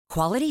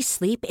Quality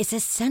sleep is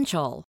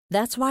essential.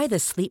 That's why the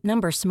Sleep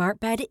Number Smart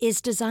Bed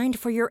is designed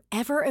for your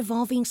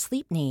ever-evolving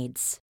sleep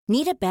needs.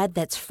 Need a bed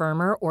that's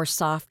firmer or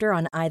softer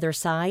on either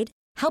side?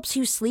 Helps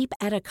you sleep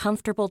at a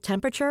comfortable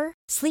temperature?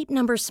 Sleep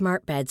Number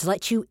Smart Beds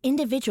let you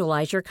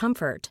individualize your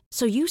comfort,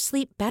 so you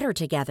sleep better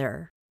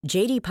together.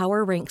 J.D.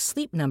 Power ranks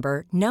Sleep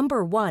Number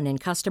number 1 in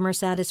customer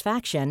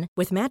satisfaction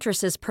with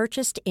mattresses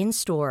purchased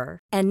in-store.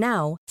 And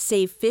now,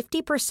 save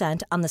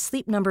 50% on the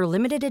Sleep Number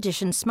Limited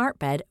Edition Smart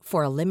Bed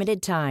for a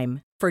limited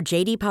time. For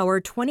J.D. Power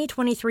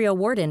 2023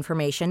 award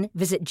information,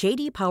 visit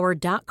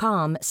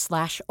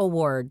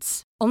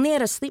jdpower.com/awards. Only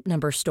at a Sleep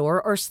Number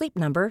store or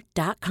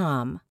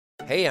sleepnumber.com.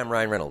 Hey, I'm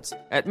Ryan Reynolds.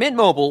 At Mint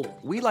Mobile,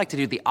 we like to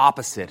do the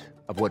opposite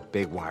of what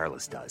Big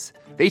Wireless does.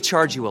 They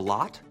charge you a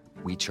lot.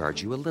 We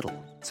charge you a little.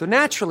 So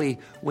naturally,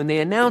 when they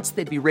announced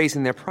they'd be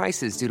raising their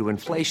prices due to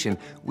inflation,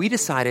 we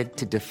decided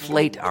to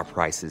deflate our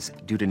prices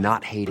due to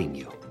not hating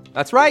you.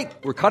 That's right.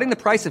 We're cutting the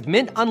price of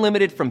Mint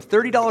Unlimited from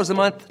 $30 a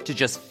month to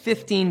just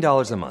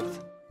 $15 a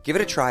month. Give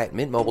it a try at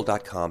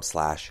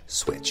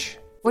mintmobile.com/switch.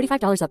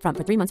 $45 up front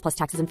for 3 months plus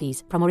taxes and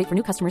fees. Promo rate for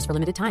new customers for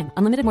limited time.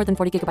 Unlimited more than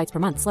 40 gigabytes per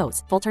month.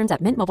 Slows full terms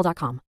at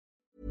mintmobile.com.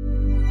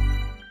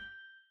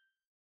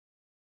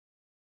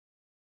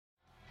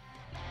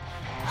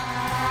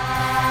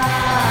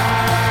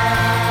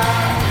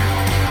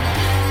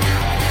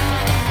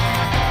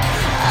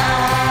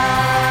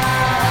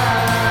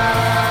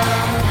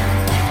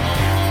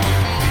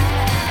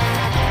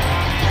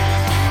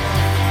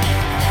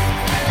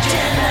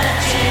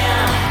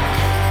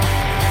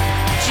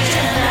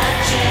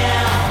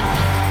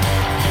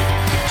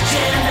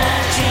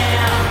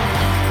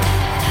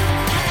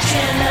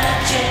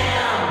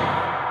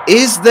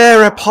 Is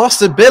there a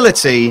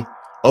possibility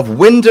of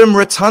Wyndham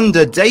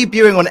Rotunda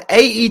debuting on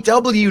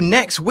AEW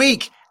next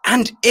week?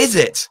 And is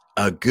it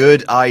a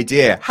good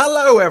idea?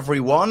 Hello,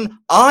 everyone.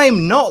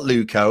 I'm not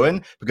Luke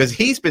Owen because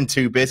he's been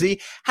too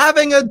busy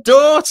having a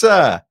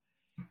daughter.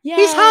 Yay.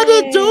 He's had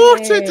a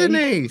daughter,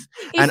 Denise.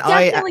 He's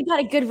definitely got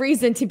a good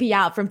reason to be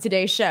out from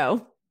today's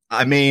show.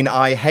 I mean,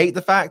 I hate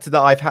the fact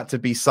that I've had to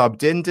be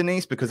subbed in,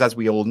 Denise, because as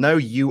we all know,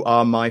 you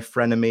are my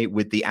frenemy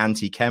with the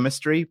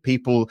anti-chemistry.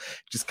 People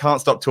just can't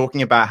stop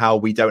talking about how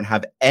we don't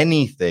have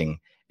anything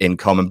in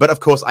common. But of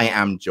course, I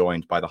am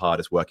joined by the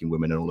hardest working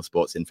women in all of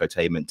sports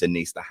infotainment,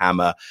 Denise the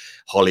Hammer,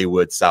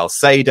 Hollywood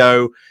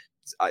Salcedo.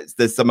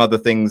 There's some other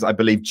things. I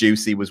believe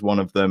Juicy was one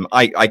of them.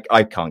 I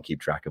can't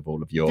keep track of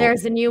all of your.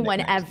 There's a new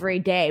nicknames. One every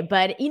day,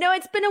 but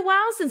it's been a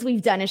while since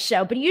we've done a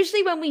show. But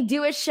usually when we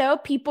do a show,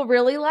 people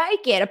really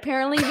like it.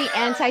 Apparently, the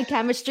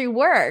anti-chemistry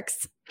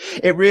works.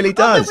 It really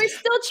does. Although we're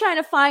still trying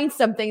to find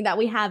something that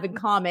we have in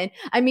common.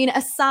 I mean,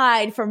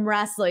 aside from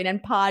wrestling and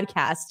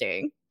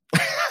podcasting.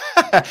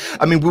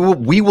 I mean,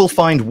 we will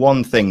find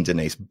one thing,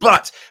 Denise,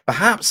 but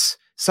perhaps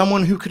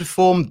someone who could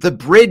form the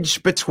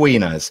bridge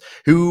between us,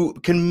 who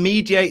can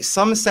mediate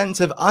some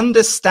sense of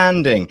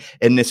understanding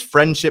in this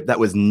friendship that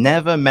was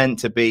never meant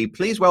to be.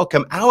 Please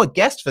welcome our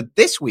guest for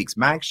this week's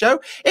Mag Show.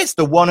 It's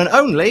the one and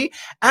only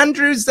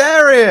Andrew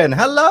Zarian.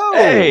 Hello.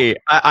 Hey,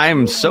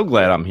 I'm so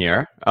glad I'm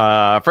here.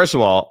 First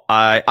of all,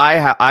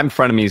 I'm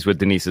frenemies with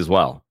Denise as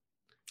well.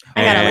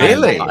 And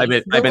really? I've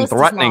been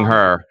threatening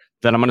her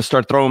that I'm going to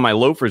start throwing my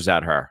loafers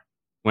at her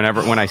when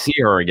I see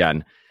her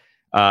again.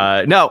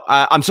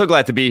 I'm so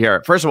glad to be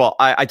here. First of all,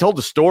 I told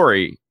the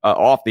story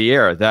off the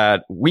air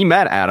that we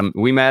met, Adam.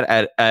 We met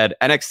at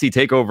NXT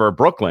TakeOver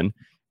Brooklyn,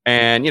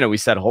 and we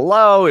said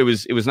hello. It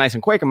was nice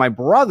and quick. And my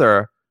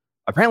brother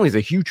apparently is a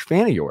huge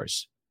fan of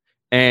yours,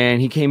 and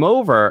he came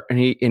over and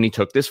he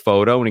took this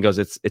photo and he goes,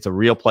 "It's a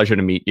real pleasure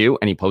to meet you."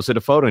 And he posted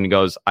a photo and he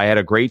goes, "I had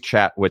a great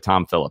chat with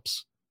Tom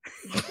Phillips."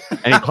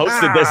 And he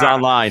posted this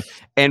online,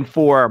 and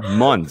for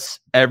months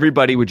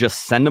everybody would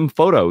just send him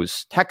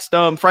photos, text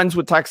them, friends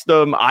would text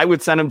them, I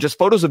would send him just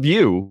photos of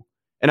you,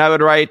 and I would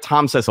write,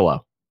 "Tom says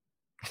hello."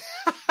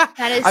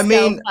 That is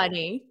so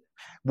funny.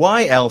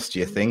 Why else do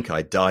you think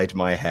I dyed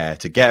my hair?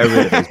 To get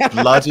rid of these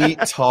bloody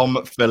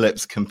Tom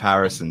Phillips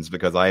comparisons,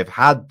 because I have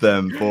had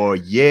them for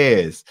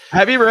years.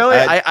 Have you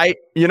really?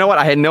 You know what,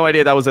 I had no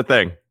idea that was a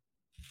thing.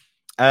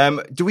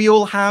 Do we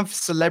all have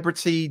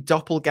celebrity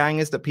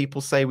doppelgangers that people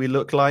say we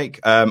look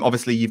like?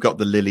 Obviously, you've got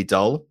the Lily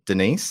doll,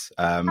 Denise.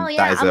 Yeah. I'm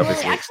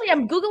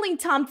Googling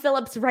Tom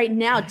Phillips right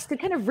now just to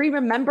kind of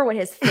remember what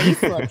his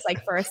face looks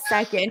like for a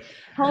second.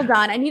 Hold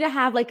on. I need to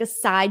have like a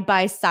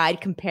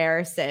side-by-side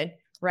comparison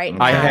right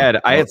now.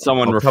 I had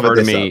someone refer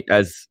to me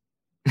as...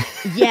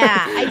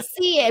 Yeah, I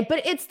see it.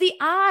 But it's the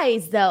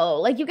eyes, though.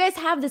 Like, you guys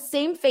have the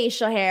same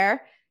facial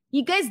hair.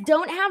 You guys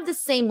don't have the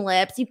same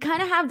lips. You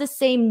kind of have the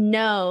same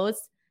nose.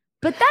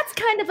 But that's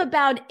kind of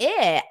about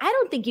it. I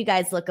don't think you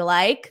guys look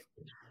alike.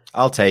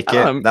 I'll take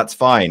it. That's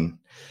fine.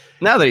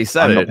 Now that he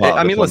said it,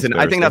 I mean, listen,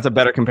 I think that's a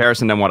better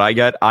comparison than what I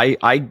get.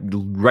 I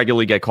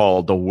regularly get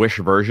called the Wish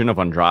version of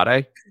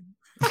Andrade.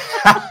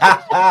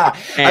 I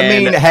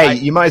mean, hey,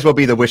 you might as well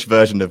be the Wish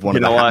version of one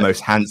of the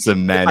most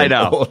handsome men. I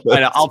know.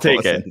 I'll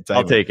take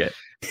it.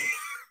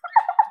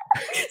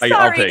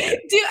 I'll take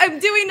it. I'm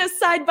doing a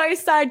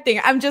side-by-side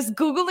thing. I'm just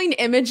Googling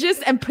images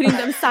and putting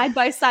them side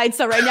by side.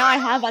 So right now I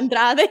have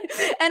Andrade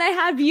and I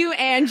have you,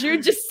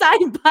 Andrew, just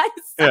side by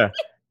side. Yeah.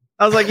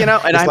 I was like, and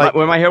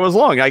when my hair was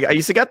long, I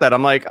used to get that.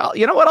 I'm like, oh,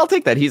 you know what? I'll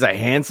take that. He's a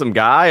handsome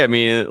guy. I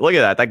mean, look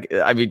at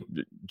that.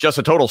 Just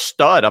a total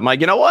stud. I'm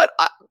like, you know what?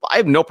 I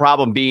have no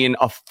problem being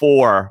a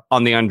 4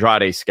 on the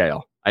Andrade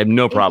scale. I have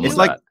no problem with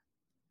that.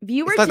 If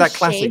you were like to that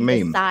classic shave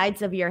meme. the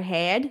sides of your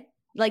head,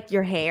 like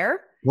your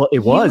hair. Well, it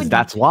was.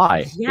 That's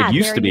why. Yeah, it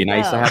used there to be you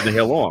nice go. to have the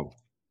hair long.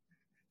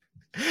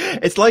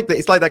 It's like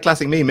that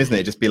classic meme, isn't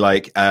it? Just be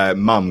like,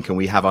 Mum, can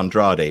we have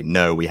Andrade?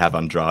 No, we have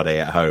Andrade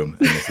at home.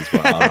 And this is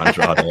what our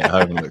Andrade at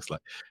home looks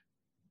like.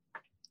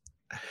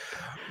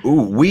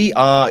 Ooh,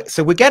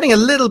 we're getting a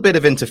little bit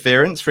of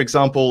interference. For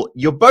example,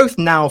 you're both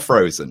now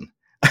frozen.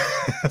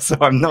 So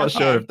I'm not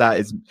sure if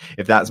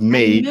that's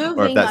me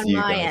or if that's you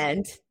my guys.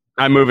 end.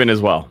 I'm moving as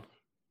well.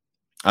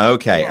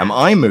 Okay, Yeah. am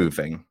I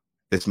moving?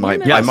 This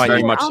might. Yes, I might.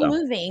 very much I'm so.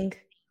 moving.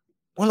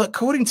 Well,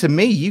 according to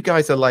me, you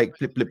guys are like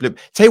blip blip blip.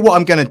 Tell you what,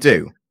 I'm going to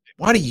do.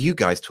 Why don't you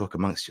guys talk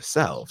amongst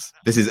yourselves?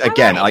 This is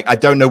again, right. I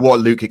don't know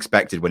what Luke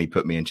expected when he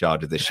put me in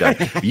charge of this show.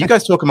 But you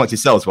guys talk amongst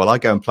yourselves while I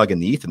go and plug in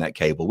the Ethernet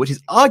cable, which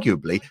is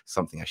arguably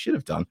something I should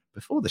have done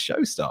before the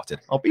show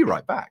started. I'll be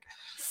right back.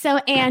 So,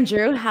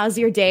 Andrew, how's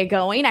your day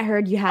going? I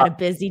heard you had a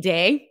busy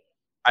day.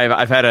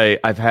 I've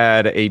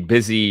had a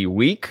busy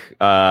week.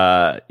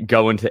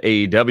 Going to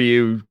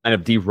AEW kind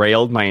of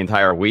derailed my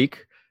entire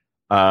week.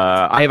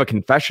 I have a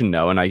confession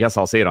though, and I guess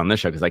I'll say it on this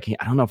show because I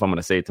don't know if I'm going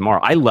to say it tomorrow.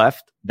 I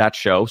left that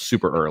show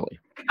super early.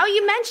 Oh,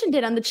 you mentioned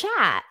it on the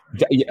chat.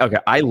 Okay,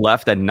 I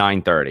left at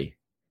 9:30.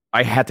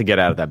 I had to get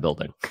out of that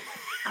building.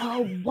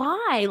 Oh,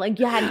 why? Like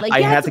you had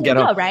I had to get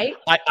go, up, right?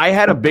 I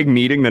had a big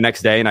meeting the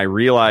next day, and I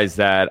realized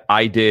that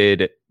I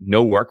did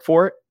no work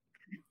for it.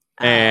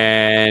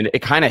 And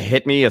it kind of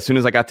hit me as soon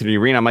as I got to the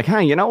arena. I'm like,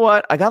 hey, you know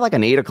what? I got like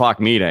an 8:00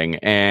 meeting,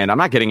 and I'm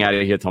not getting out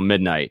of here till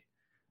midnight.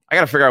 I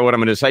got to figure out what I'm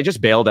going to do. So I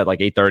just bailed at like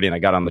 8:30, and I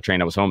got on the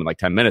train. I was home in like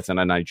 10 minutes, and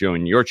then I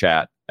joined your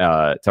chat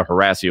to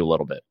harass you a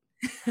little bit.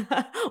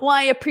 Well,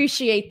 I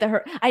appreciate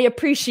I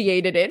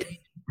appreciated it.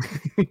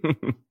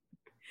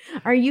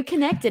 Are you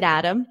connected,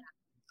 Adam?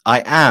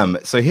 I am.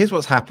 So here's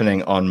what's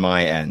happening on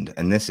my end,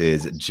 and this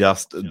is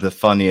just the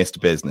funniest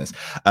business.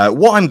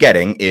 What I'm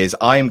getting is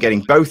I am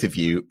getting both of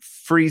you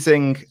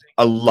freezing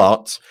a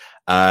lot.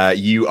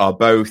 You are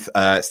both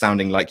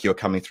sounding like you're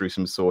coming through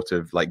some sort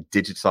of like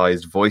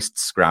digitized voiced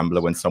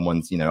scrambler when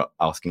someone's,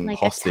 asking Like a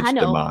hostage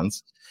tunnel.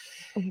 demands.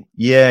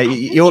 Yeah,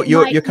 you're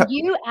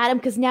you, Adam,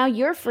 because now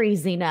you're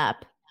freezing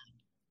up.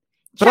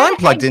 but Try I'm to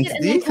plugged exit into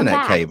and the then come Ethernet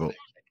back. cable.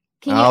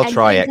 Can you I'll exit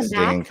try and come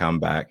exiting back? and come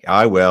back.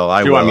 I will.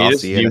 Do you want me I'll to?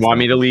 see Do you in a want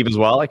me second. to leave as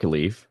well? I can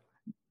leave.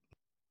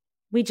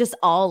 We just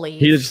all leave.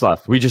 He just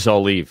left. We just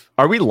all leave.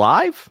 Are we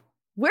live?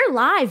 We're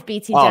live,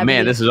 BTW. Oh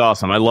man, this is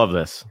awesome. I love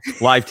this.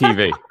 Live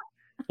TV.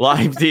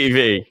 Live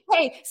TV.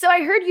 Hey, so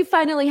I heard you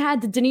finally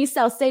had the Denise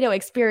Salcedo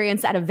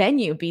experience at a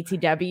venue,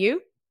 BTW.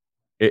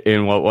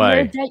 In what I way?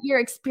 heard that your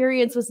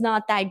experience was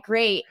not that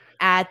great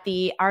at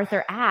the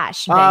Arthur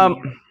Ashe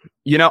venue.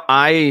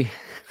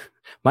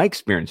 My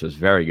experience was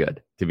very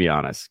good, to be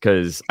honest,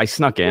 because I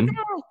snuck in.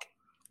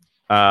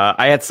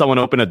 I had someone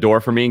open a door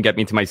for me and get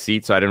me to my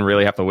seat, so I didn't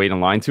really have to wait in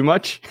line too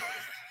much.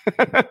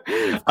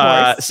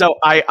 So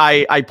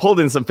I pulled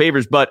in some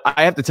favors, but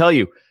I have to tell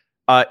you,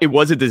 it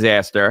was a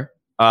disaster.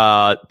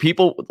 I think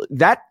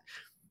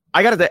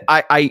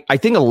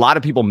a lot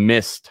of people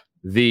missed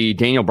the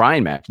Daniel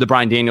Bryan match, the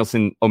Bryan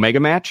Danielson Omega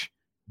match.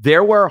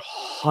 There were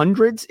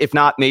hundreds, if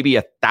not maybe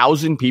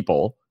 1,000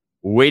 people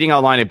waiting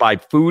online to buy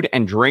food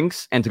and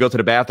drinks and to go to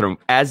the bathroom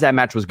as that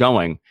match was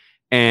going.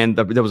 And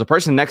there was a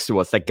person next to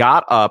us that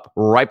got up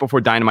right before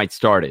Dynamite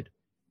started.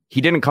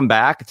 He didn't come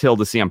back till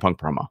the CM Punk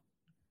promo.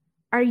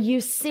 Are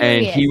you serious?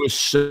 And he was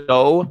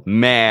so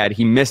mad.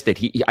 He missed it.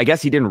 I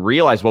guess he didn't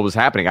realize what was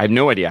happening. I have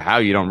no idea how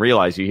you don't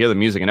realize. You hear the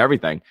music and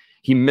everything.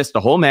 He missed the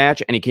whole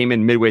match, and he came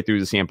in midway through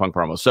the CM Punk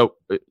promo. So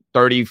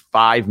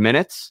 35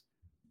 minutes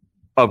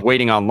of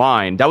waiting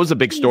online. That was a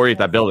big story at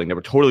that building. They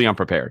were totally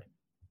unprepared.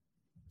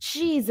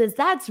 Jesus,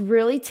 that's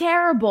really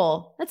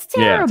terrible. That's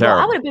Yeah, terrible.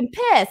 terrible. I would have been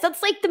pissed.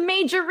 That's like the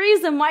major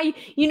reason why,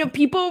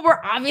 people were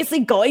obviously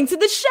going to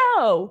the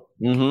show.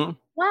 Mm-hmm.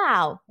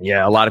 Wow.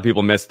 Yeah, a lot of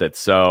people missed it.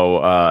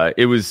 So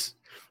it was,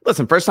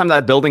 listen, first time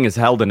that building has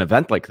held an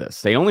event like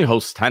this. They only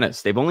host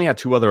tennis. They've only had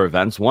 2 other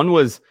events. One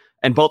was,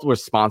 and both were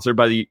sponsored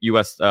by the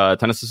U.S.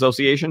 Tennis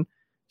Association.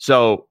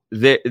 So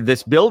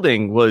this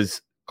building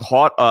was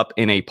caught up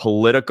in a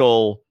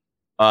political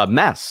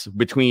mess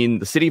between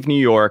the city of New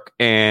York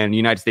and the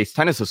United States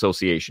Tennis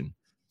Association.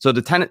 So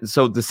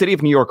the city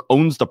of New York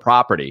owns the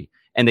property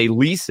and they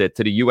lease it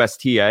to the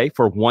USTA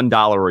for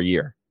 $1 a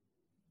year.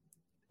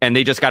 And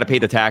they just got to pay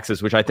the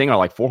taxes, which I think are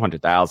like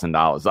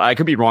 $400,000. I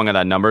could be wrong on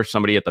that number.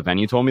 Somebody at the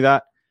venue told me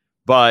that.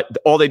 But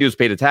all they do is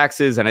pay the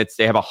taxes, and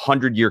they have a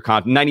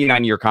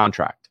 99-year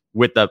contract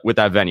with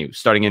that venue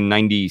starting in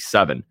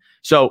 97.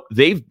 So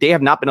they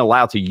have not been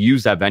allowed to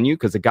use that venue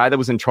because the guy that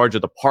was in charge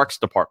of the parks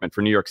department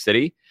for New York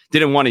City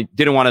didn't want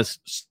to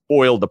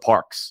spoil the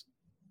parks.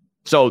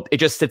 So it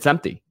just sits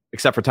empty,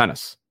 except for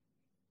tennis.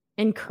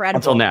 Incredible.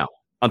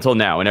 Until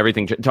now, and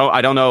everything.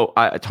 I don't know.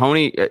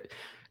 Tony,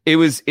 it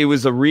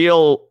was a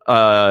real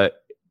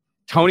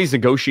Tony's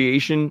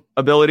negotiation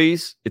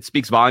abilities. It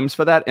speaks volumes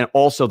for that, and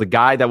also the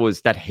guy that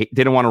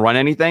didn't want to run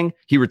anything.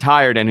 He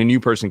retired, and a new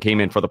person came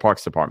in for the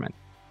parks department.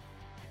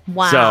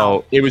 Wow.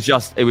 So it was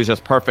just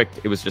perfect.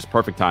 It was just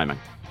perfect timing.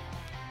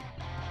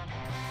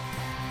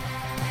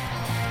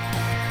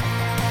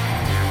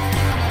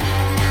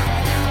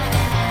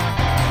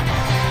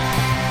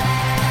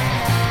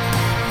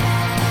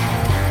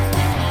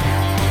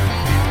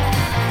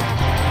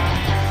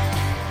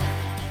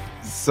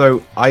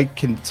 So I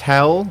can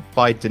tell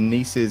by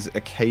Denise's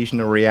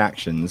occasional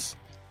reactions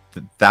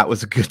that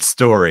was a good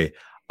story.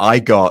 I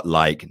got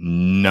like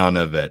none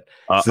of it.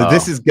 So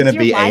this is going to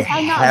be a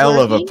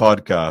hell of a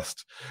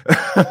podcast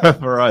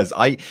for us.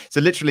 So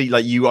literally,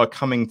 like, you are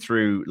coming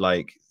through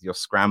like you're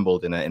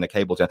scrambled in a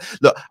cable channel.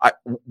 Look,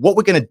 what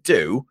we're going to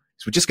do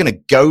is we're just going to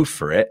go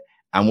for it,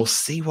 and we'll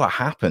see what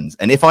happens.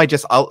 And if I'll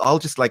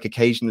just like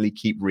occasionally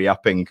keep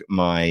re-upping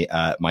my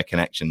my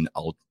connection.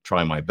 I'll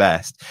try my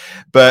best.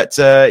 But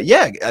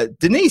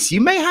Denise,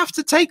 you may have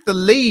to take the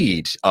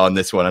lead on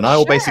this one, and I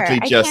will basically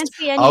just. I can't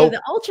see any of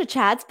the ultra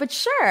chats, but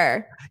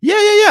sure.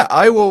 Yeah.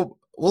 I will.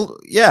 Well,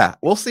 yeah,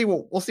 we'll see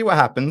what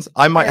happens.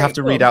 I might have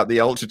to read out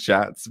the ultra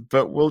chats,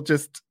 but we'll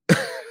just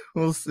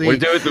we'll see. We'll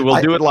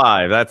do it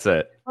live. That's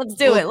it. Let's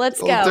do it.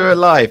 Let's go. We'll do it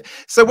live.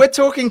 So we're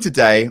talking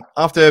today,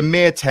 after a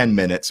mere 10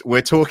 minutes,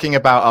 we're talking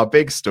about our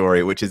big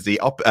story, which is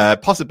the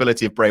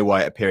possibility of Bray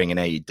Wyatt appearing in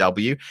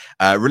AEW,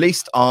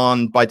 released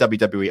by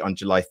WWE on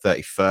July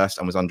 31st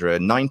and was under a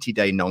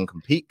 90-day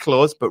non-compete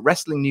clause. But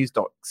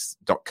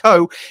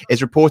WrestlingNews.co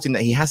is reporting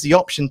that he has the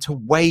option to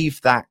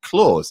waive that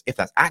clause. If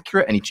that's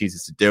accurate and he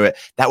chooses to do it,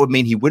 that would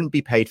mean he wouldn't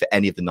be paid for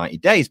any of the 90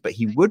 days, but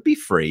he would be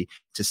free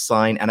to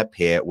sign and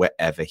appear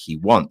wherever he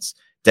wants.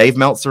 Dave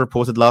Meltzer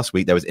reported last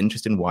week there was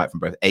interest in Wyatt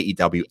from both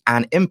AEW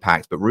and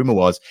Impact, but rumor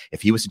was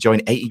if he was to join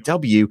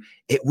AEW,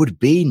 it would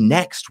be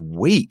next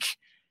week.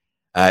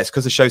 It's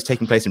because the show's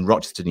taking place in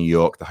Rochester, New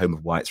York, the home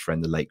of Wyatt's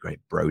friend, the late, great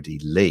Brody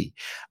Lee.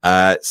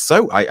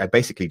 So I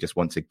basically just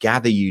want to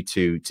gather you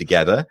two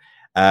together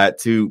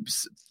to,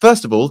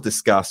 first of all,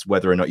 discuss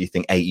whether or not you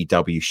think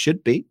AEW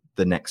should be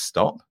the next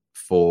stop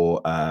for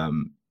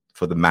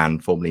the man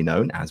formerly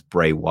known as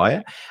Bray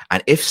Wyatt?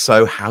 And if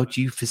so, how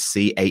do you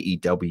foresee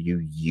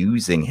AEW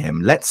using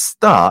him? Let's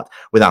start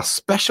with our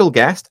special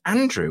guest,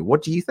 Andrew.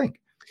 What do you think?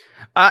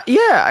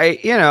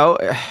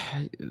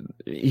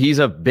 He's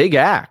a big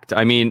act.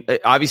 I mean,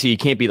 obviously he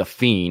can't be the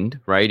Fiend,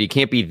 right? He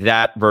can't be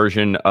that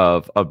version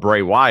of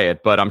Bray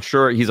Wyatt, but I'm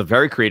sure he's a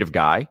very creative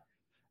guy.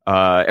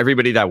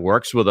 Everybody that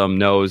works with him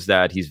knows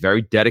that he's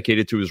very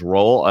dedicated to his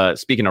role.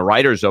 Speaking of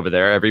writers over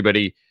there,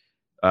 everybody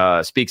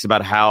speaks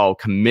about how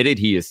committed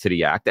he is to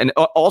the act. And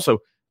also,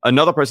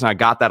 another person I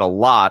got that a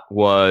lot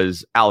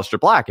was Aleister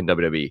Black in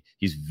WWE.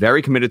 He's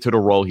very committed to the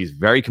role. He's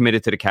very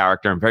committed to the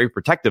character and very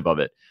protective of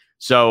it.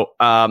 So,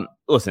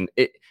 listen,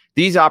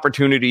 these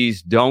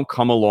opportunities don't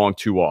come along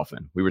too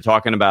often. We were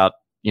talking about,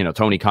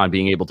 Tony Khan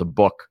being able to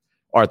book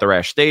Arthur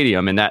Ashe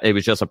Stadium, and that it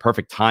was just a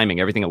perfect timing.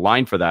 Everything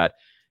aligned for that.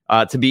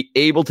 To be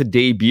able to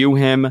debut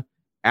him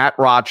at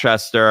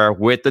Rochester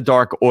with the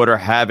Dark Order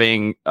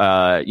having,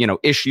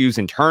 issues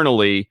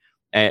internally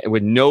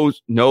with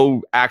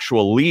no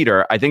actual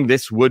leader, I think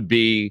this would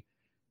be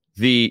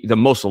the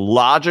most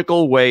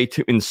logical way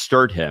to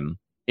insert him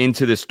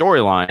into the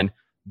storyline.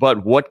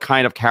 But what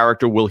kind of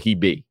character will he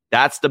be?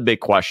 That's the big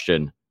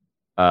question.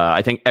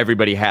 I think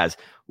everybody has.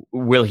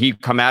 Will he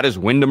come out as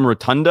Wyndham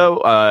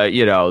Rotundo?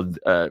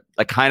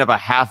 A kind of a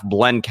half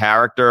blend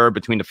character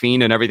between the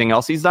Fiend and everything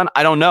else he's done?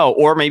 I don't know.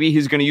 Or maybe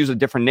he's going to use a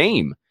different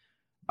name.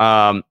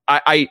 I'm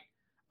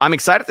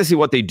excited to see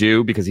what they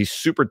do because he's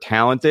super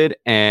talented,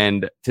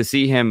 and to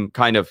see him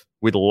kind of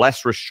with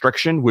less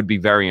restriction would be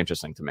very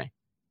interesting to me.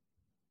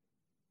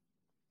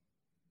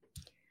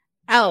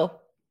 Oh,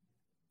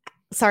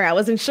 sorry, I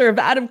wasn't sure if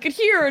Adam could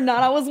hear or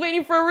not. I was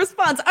waiting for a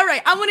response. All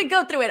right, I'm going to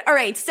go through it. All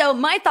right, so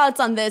my thoughts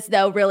on this,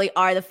 though, really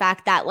are the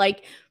fact that,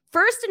 like,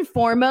 first and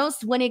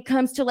foremost, when it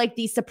comes to, like,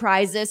 these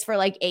surprises for,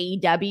 like,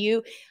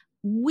 AEW,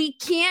 we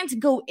can't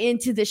go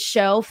into the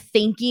show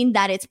thinking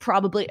that it's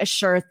probably a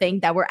sure thing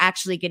that we're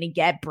actually going to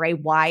get Bray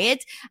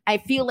Wyatt. I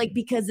feel like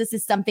because this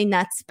is something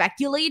that's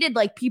speculated,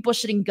 like, people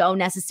shouldn't go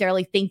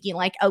necessarily thinking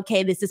like,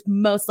 okay, this is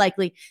most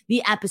likely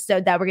the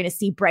episode that we're going to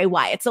see Bray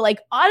Wyatt. So,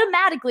 like,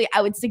 automatically,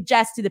 I would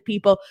suggest to the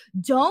people,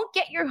 don't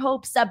get your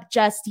hopes up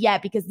just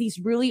yet, because these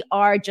really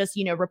are just,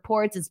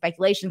 reports and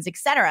speculations,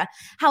 etc.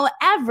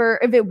 However,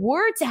 if it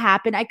were to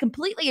happen, I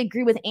completely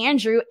agree with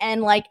Andrew,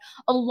 and like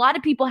a lot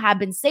of people have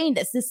been saying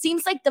this seems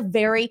like the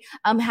very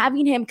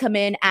having him come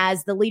in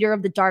as the leader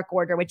of the Dark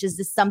Order, which is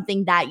just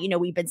something that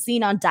we've been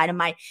seeing on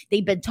Dynamite.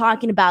 They've been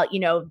talking about,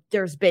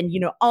 there's been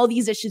all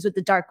these issues with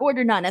the Dark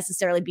Order not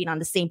necessarily being on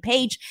the same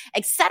page,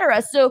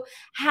 etc. So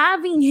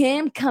having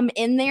him come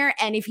in there,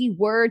 and if he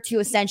were to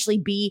essentially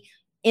be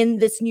in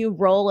this new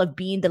role of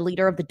being the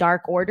leader of the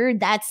Dark Order,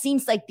 that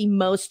seems like the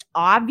most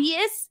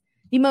obvious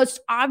the most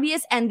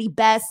obvious and the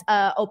best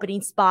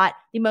opening spot,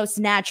 the most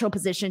natural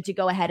position to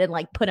go ahead and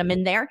like put him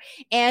in there.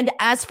 And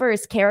as for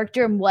his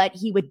character and what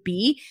he would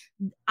be,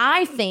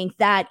 I think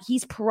that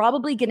he's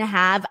probably going to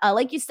have,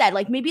 like you said,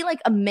 like maybe like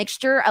a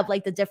mixture of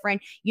like the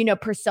different,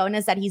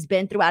 personas that he's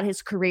been throughout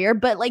his career.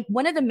 But like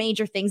one of the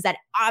major things that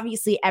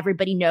obviously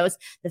everybody knows,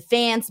 the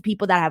fans,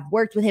 people that have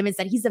worked with him, is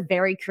that he's a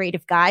very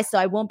creative guy. So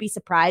I won't be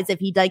surprised if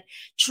he like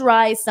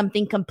tries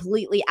something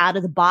completely out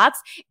of the box.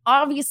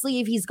 Obviously,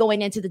 if he's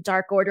going into the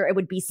Dark Order, it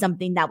would be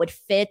something that would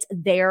fit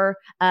their,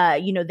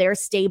 their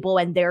stable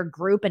and their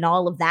group and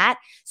all of that.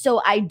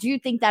 So I do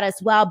think that as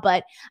well.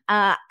 But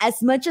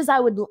as much as I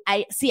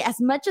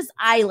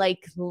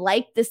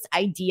like this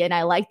idea, and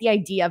I like the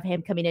idea of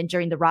him coming in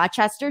during the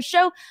Rochester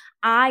show,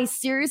 I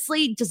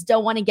seriously just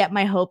don't want to get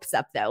my hopes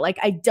up, though. Like,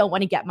 I don't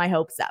want to get my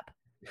hopes up.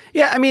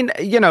 Yeah, I mean,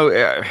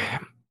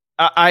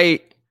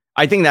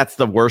 I think that's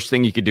the worst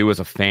thing you could do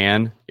as a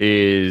fan,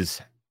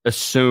 is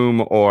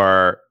assume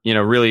or,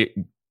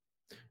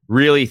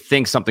 really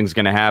think something's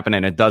going to happen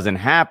and it doesn't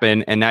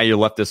happen, and now you're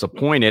left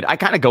disappointed. I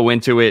kind of go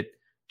into it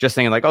just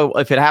saying like, oh,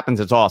 if it happens,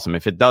 it's awesome.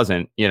 If it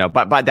doesn't,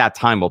 but by that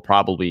time, we'll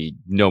probably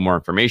know more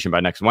information by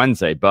next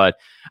Wednesday. But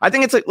I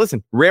think it's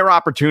rare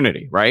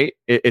opportunity, right?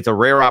 It's a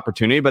rare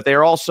opportunity, but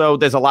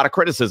there's a lot of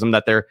criticism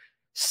that they're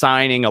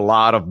signing a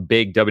lot of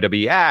big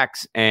WWE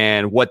acts,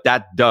 and what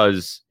that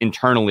does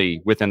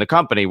internally within the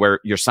company, where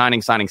you're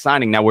signing.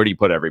 Now, where do you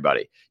put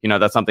everybody?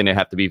 That's something they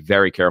have to be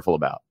very careful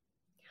about.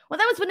 Well,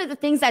 that was one of the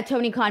things that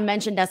Tony Khan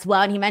mentioned as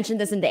well. And he mentioned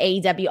this in the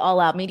AEW All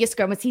Out Media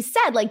Scrum, was he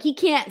said, like, he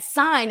can't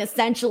sign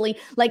essentially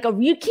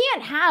you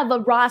can't have a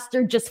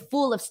roster just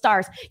full of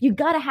stars. You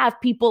got to have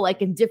people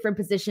like in different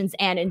positions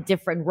and in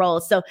different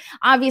roles. So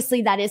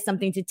obviously that is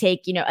something to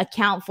take,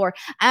 account for.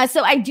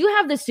 So I do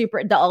have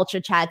the Ultra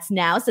Chats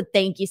now. So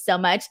thank you so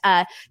much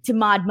to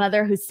Mod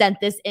Mother, who sent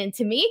this in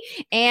to me.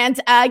 And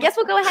I guess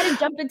we'll go ahead and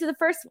jump into the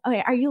first.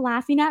 Okay, are you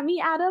laughing at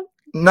me, Adam?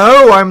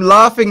 No, I'm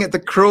laughing at the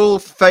cruel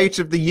fate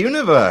of the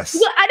universe.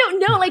 Well, I don't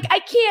know. Like, I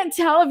can't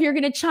tell if you're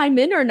going to chime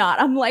in or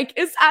not. I'm like,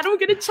 is Adam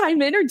going to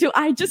chime in, or do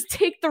I just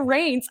take the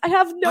reins? I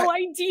have no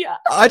idea.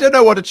 I don't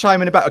know what to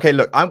chime in about. Okay,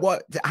 look,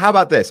 how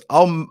about this?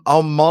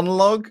 I'll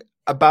monologue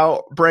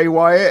about Bray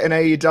Wyatt and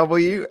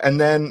AEW,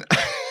 and then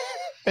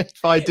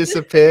if I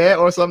disappear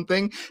or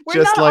something, we're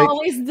just not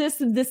always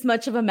this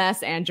much of a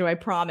mess, Andrew. I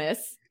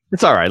promise.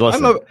 It's all right.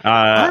 Listen,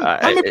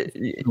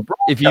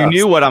 if you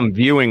knew what I'm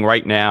viewing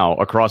right now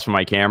across from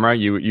my camera,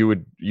 you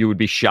would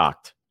be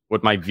shocked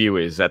what my view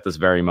is at this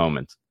very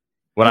moment.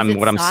 What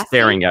I'm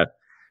staring at.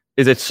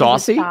 Is it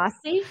saucy?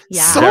 Saucy?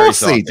 Yeah.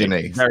 Saucy,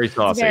 Denise. Very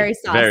saucy. Very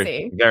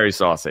saucy. Very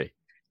saucy.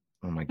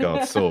 Oh my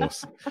God,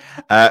 sauce.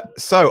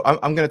 So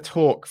I'm going to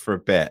talk for a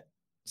bit.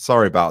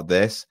 Sorry about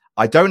this.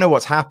 I don't know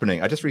what's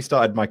happening. I just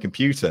restarted my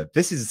computer.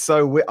 This is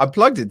so weird. I'm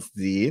plugged into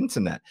the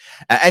internet.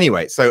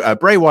 Anyway, so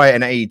Bray Wyatt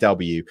and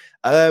AEW.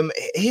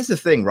 Here's the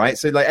thing, right?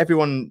 So like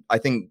everyone, I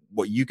think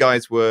what you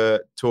guys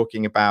were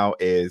talking about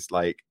is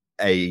like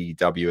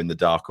AEW and the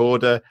Dark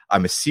Order.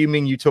 I'm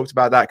assuming you talked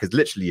about that because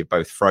literally you're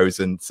both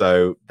frozen,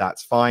 so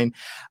that's fine.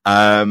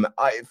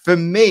 For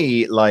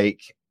me,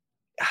 like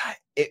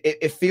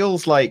it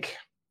feels like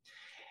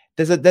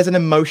there's an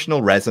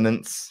emotional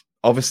resonance.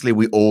 Obviously,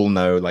 we all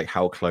know like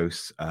how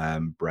close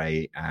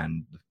Bray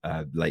and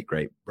late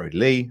great Brody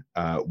Lee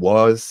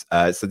was.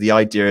 So the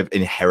idea of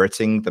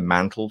inheriting the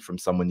mantle from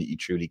someone that you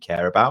truly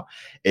care about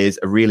is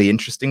a really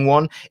interesting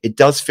one. It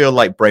does feel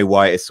like Bray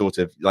Wyatt is sort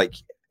of like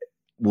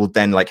will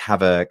then like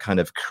have a kind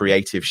of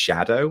creative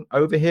shadow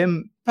over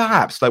him,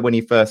 perhaps like when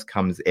he first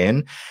comes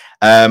in.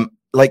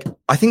 Like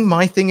I think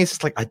my thing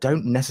is like I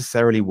don't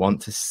necessarily want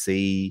to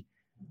see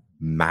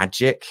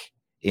magic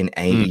in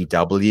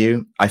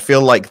AEW. I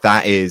feel like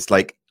that is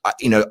like,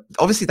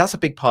 obviously that's a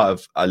big part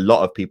of a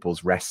lot of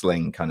people's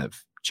wrestling kind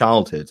of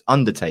childhood.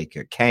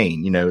 Undertaker,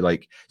 Kane,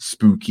 like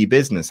spooky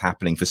business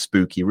happening for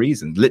spooky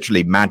reasons,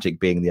 literally magic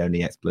being the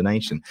only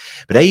explanation.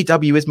 But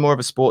AEW is more of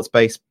a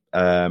sports-based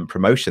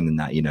promotion than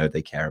that.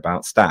 They care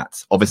about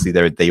stats. Obviously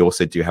they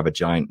also do have a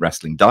giant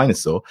wrestling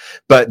dinosaur,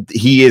 but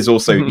he is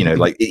also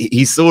like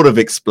he's sort of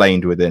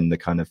explained within the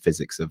kind of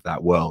physics of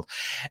that world.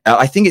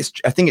 I think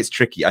it's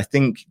tricky. I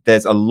think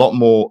there's a lot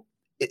more.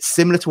 It's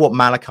similar to what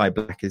Malachi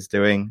Black is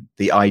doing,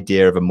 the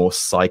idea of a more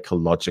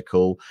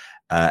psychological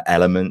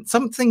element,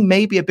 something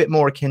maybe a bit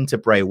more akin to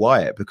Bray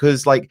Wyatt,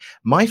 because like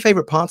my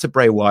favorite parts of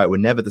Bray Wyatt were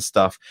never the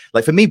stuff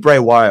like, for me, Bray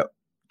Wyatt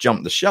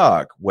jumped the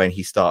shark when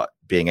he started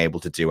being able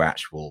to do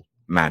actual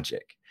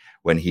magic,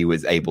 when he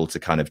was able to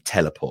kind of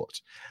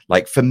teleport.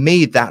 Like for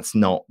me, that's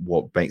not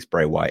what makes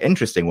Bray Wyatt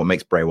interesting. What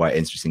makes Bray Wyatt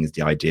interesting is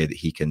the idea that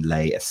he can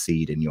lay a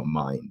seed in your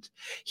mind.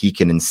 He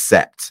can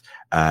incept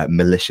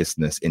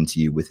maliciousness into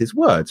you with his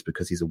words,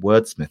 because he's a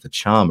wordsmith, a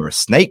charmer, a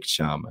snake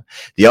charmer.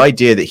 The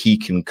idea that he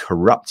can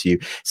corrupt you.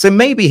 So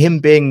maybe him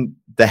being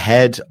the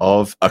head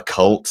of a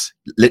cult,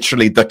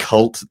 literally the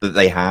cult that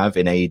they have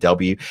in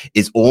AEW,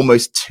 is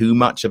almost too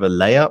much of a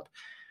layup.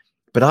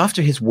 But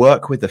after his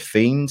work with The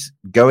Fiend,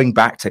 going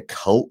back to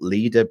cult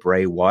leader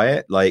Bray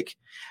Wyatt, like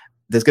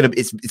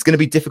it's gonna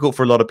be difficult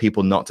for a lot of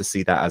people not to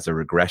see that as a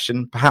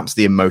regression. Perhaps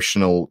the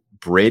emotional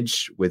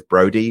bridge with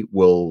Brody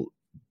will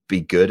be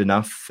good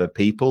enough for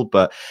people,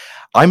 but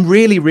I'm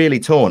really, really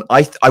torn.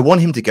 I want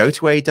him to go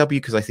to AEW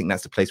because I think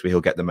that's the place where he'll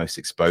get the most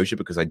exposure,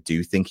 because I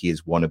do think he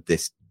is one of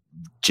this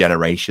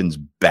generation's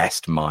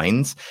best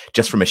minds,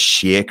 just from a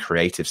sheer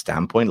creative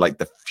standpoint. Like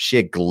the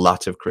sheer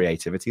glut of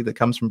creativity that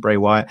comes from Bray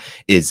Wyatt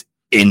is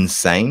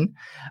insane.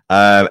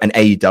 And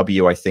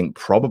AEW, I think,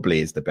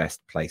 probably is the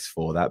best place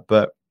for that.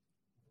 But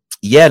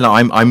yeah, no,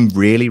 I'm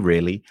really,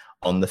 really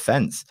on the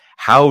fence.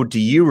 How do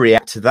you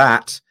react to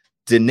that,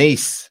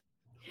 Denise?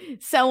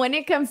 So when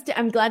it comes to,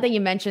 I'm glad that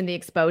you mentioned the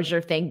exposure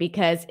thing,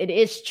 because it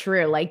is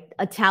true. Like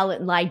a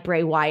talent like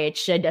Bray Wyatt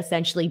should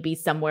essentially be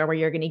somewhere where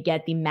you're going to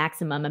get the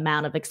maximum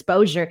amount of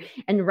exposure.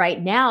 And right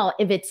now,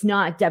 if it's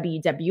not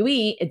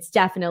WWE, it's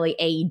definitely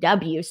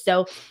AEW.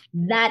 So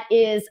that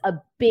is a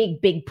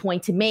big, big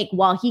point to make.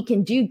 While he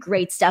can do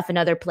great stuff in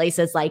other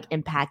places like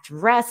Impact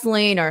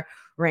Wrestling or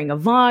Ring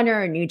of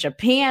Honor or New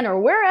Japan or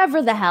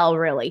wherever the hell,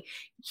 really.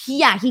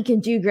 Yeah, he can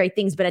do great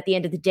things, but at the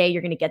end of the day,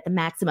 you're going to get the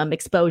maximum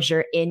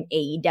exposure in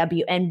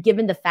AEW. And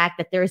given the fact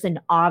that there's an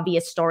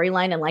obvious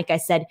storyline and, like I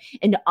said,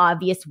 an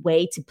obvious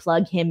way to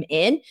plug him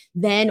in,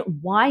 then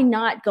why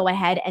not go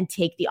ahead and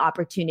take the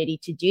opportunity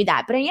to do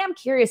that? But I am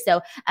curious,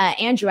 though,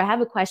 Andrew, I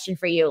have a question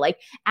for you. Like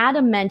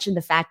Adam mentioned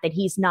the fact that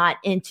he's not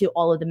into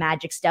all of the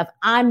magic stuff.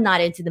 I'm not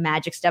into the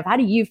magic stuff. How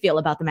do you feel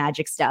about the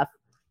magic stuff?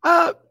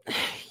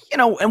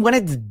 And when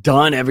it's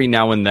done every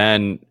now and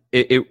then,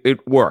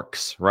 it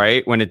works,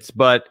 right?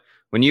 But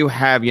when you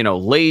have,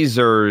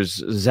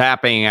 lasers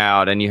zapping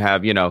out and you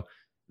have,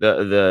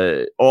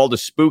 the all the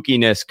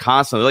spookiness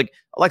constantly, like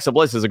Alexa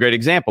Bliss is a great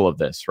example of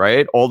this,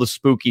 right? All the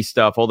spooky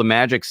stuff, all the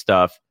magic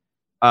stuff,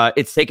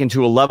 it's taken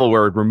to a level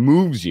where it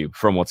removes you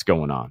from what's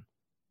going on.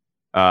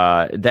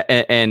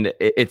 And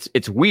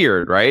it's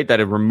weird, right?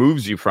 That it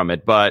removes you from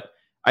it. But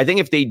I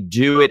think if they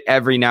do it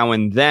every now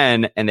and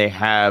then and they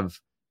have,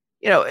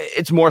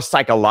 it's more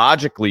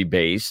psychologically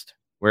based,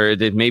 where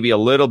maybe a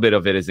little bit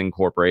of it is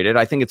incorporated,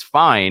 I think it's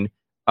fine.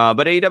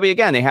 But AEW,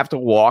 again, they have to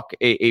walk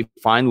a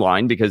fine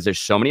line because there's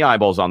so many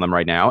eyeballs on them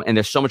right now, and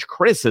there's so much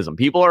criticism.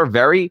 People are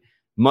very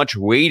much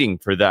waiting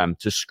for them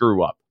to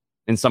screw up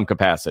in some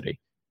capacity.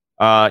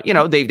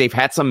 They've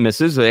had some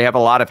misses. They have a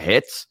lot of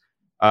hits.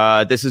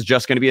 This is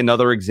just going to be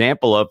another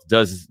example of,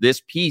 does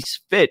this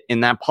piece fit in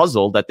that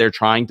puzzle that they're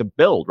trying to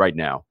build right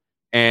now?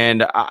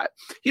 And,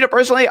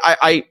 personally,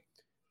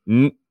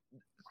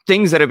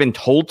 things that have been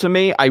told to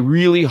me, I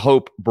really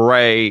hope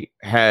Bray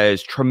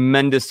has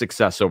tremendous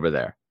success over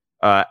there.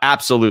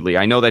 Absolutely.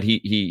 I know that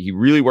he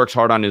really works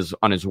hard on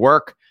his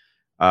work.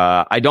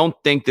 I don't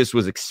think this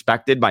was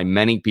expected by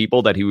many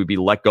people that he would be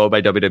let go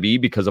by WWE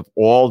because of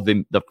all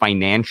the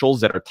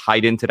financials that are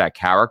tied into that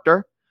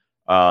character.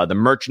 The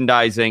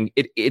merchandising,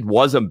 it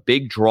was a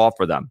big draw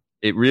for them.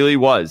 It really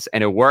was.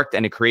 And it worked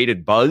and it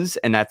created buzz.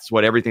 And that's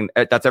everything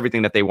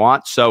that they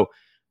want. So,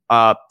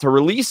 to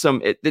release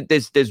them,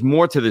 there's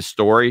more to this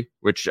story,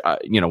 which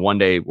one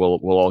day we'll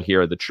all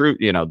hear the truth,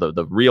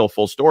 the real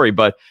full story.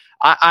 But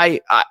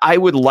I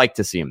would like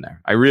to see him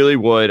there. I really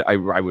would. I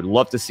would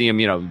love to see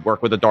him,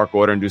 work with the Dark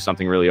Order and do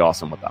something really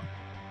awesome with them.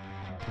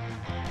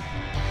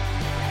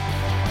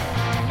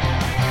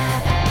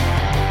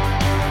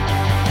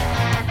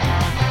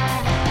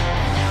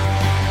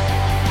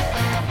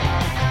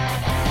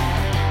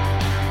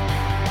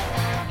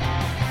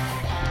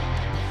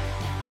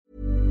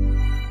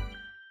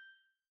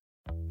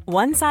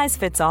 One size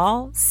fits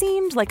all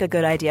seemed like a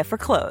good idea for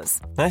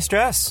clothes. Nice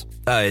dress.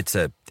 It's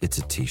a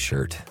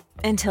t-shirt.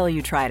 Until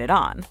you tried it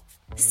on.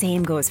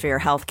 Same goes for your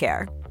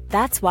healthcare.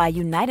 That's why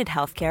United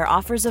Healthcare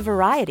offers a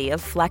variety of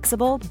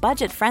flexible,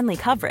 budget-friendly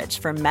coverage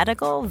for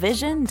medical,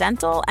 vision,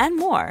 dental, and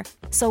more.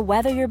 So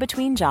whether you're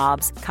between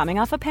jobs, coming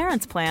off a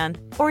parent's plan,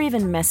 or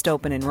even missed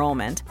open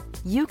enrollment,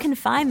 you can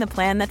find the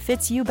plan that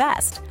fits you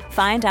best.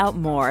 Find out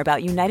more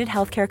about United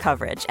Healthcare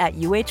coverage at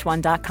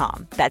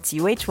uh1.com. That's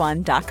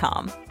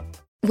uh1.com.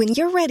 When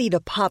you're ready to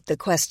pop the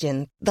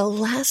question, the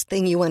last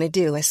thing you want to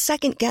do is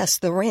second-guess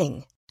the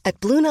ring. At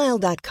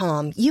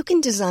BlueNile.com, you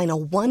can design a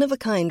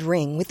one-of-a-kind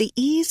ring with the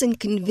ease and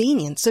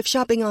convenience of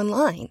shopping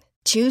online.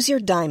 Choose your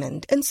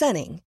diamond and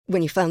setting.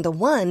 When you find the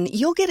one,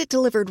 you'll get it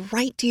delivered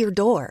right to your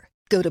door.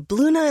 Go to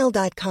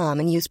BlueNile.com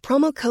and use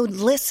promo code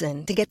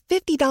LISTEN to get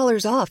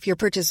 $50 off your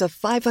purchase of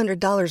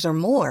 $500 or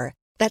more.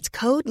 That's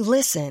code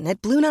LISTEN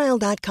at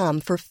BlueNile.com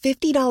for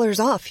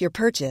 $50 off your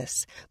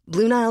purchase.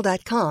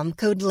 BlueNile.com,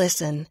 code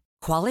LISTEN.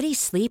 Quality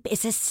sleep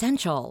is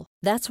essential.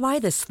 That's why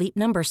the Sleep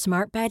Number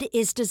Smart Bed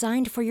is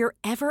designed for your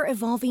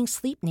ever-evolving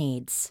sleep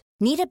needs.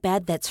 Need a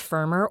bed that's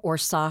firmer or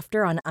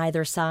softer on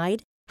either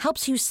side?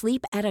 Helps you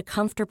sleep at a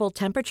comfortable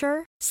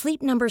temperature?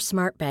 Sleep Number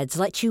Smart Beds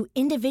let you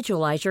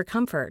individualize your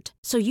comfort,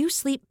 so you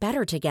sleep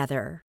better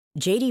together.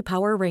 J.D.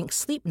 Power ranks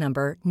Sleep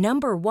Number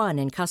number 1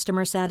 in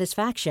customer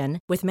satisfaction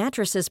with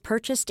mattresses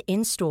purchased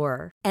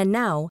in-store. And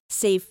now,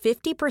 save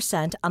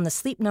 50% on the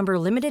Sleep Number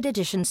Limited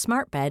Edition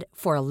Smart Bed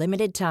for a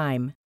limited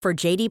time. For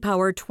JD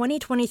Power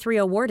 2023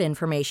 award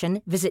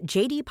information, visit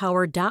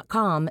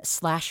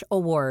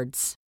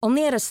jdpower.com/awards.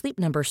 Only at a Sleep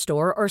Number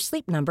store or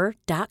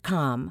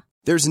sleepnumber.com.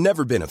 There's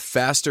never been a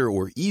faster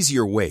or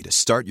easier way to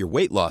start your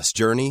weight loss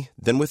journey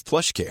than with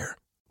PlushCare.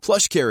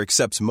 PlushCare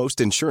accepts most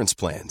insurance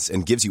plans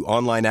and gives you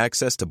online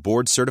access to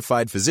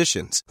board-certified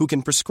physicians who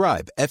can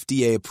prescribe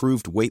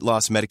FDA-approved weight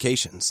loss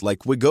medications like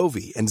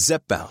Wegovy and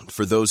Zepbound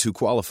for those who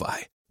qualify.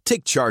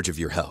 Take charge of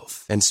your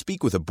health and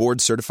speak with a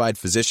board-certified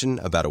physician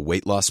about a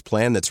weight loss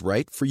plan that's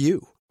right for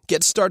you.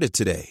 Get started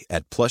today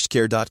at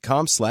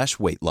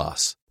plushcare.com/weight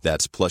loss.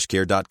 That's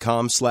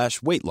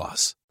plushcare.com/weight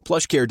loss.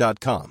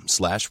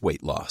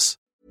 plushcare.com/weight loss.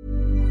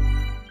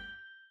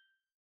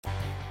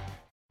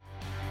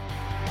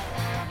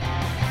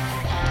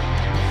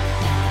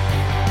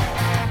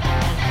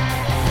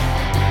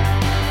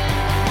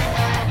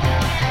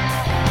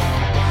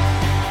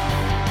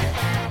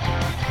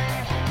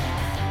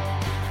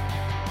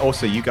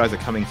 Also, you guys are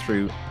coming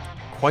through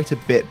quite a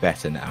bit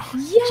better now.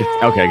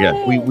 Okay,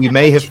 good. We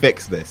may have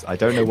fixed this. I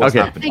don't know what's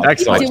happening.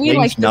 Excellent. Doing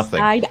like the nothing.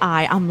 side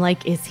eye. I'm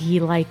like, is he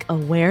like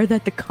aware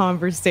that the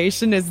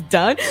conversation is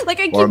done? Like,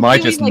 I keep Or am I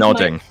doing, just like,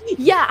 nodding?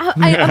 I'm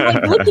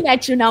like looking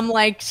at you, and I'm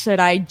like, should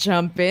I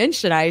jump in?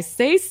 Should I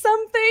say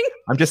something?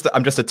 I'm just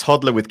a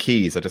toddler with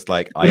keys. I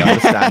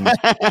understand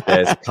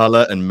there's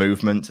color and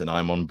movement, and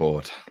I'm on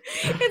board.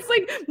 It's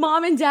like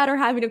mom and dad are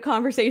having a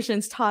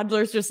conversation.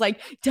 Toddlers just like,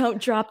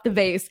 don't drop the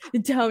vase.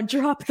 Don't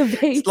drop the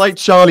vase. It's like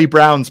Charlie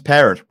Brown's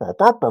parent.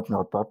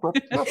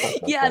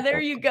 Yeah,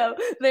 there you go.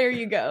 There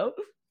you go.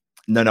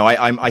 No,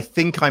 I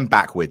think I'm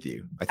back with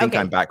you.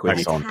 I'm back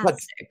with you.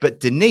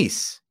 But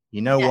Denise,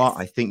 you know what?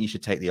 I think you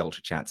should take the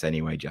Ultra Chats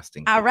anyway,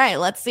 Justin. All right,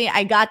 let's see.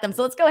 I got them.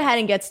 So let's go ahead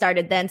and get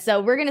started then.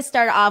 So we're going to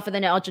start off with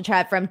an Ultra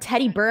Chat from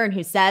Teddy Byrne,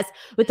 who says,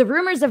 with the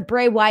rumors of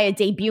Bray Wyatt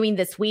debuting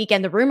this week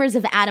and the rumors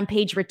of Adam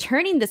Page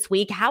returning this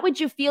week, how would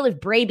you feel if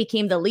Bray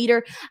became the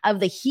leader of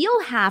the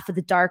heel half of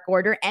the Dark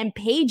Order and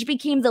Page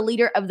became the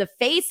leader of the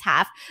face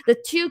half? The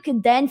two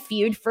could then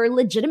feud for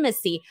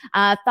legitimacy.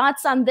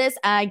 Thoughts on this?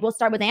 We'll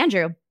start with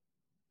Andrew.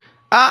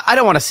 I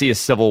don't want to see a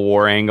Civil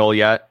War angle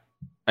yet.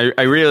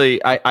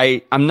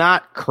 I'm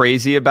not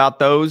crazy about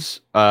those.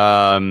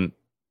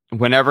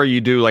 Whenever you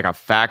do like a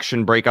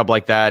faction breakup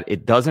like that,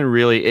 it doesn't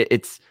really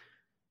it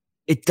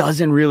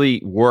doesn't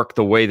really work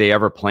the way they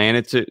ever plan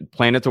it to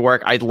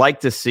work. I'd like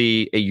to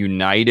see a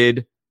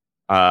united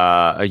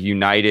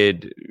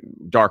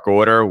Dark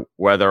Order,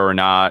 whether or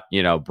not,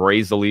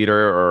 Bray's the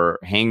leader or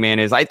Hangman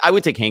is. I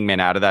would take Hangman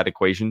out of that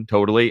equation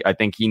totally. I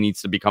think he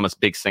needs to become a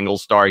big single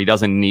star. He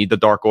doesn't need the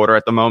Dark Order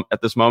at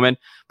this moment,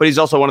 but he's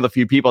also one of the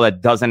few people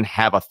that doesn't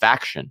have a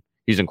faction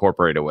he's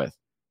incorporated with.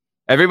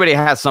 Everybody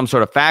has some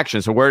sort of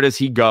faction. So where does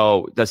he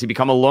go? Does he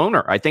become a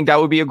loner? I think that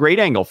would be a great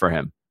angle for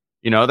him.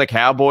 The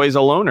Cowboy's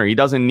a loner. He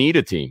doesn't need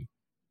a team.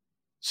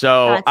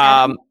 So,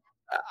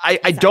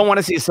 I don't want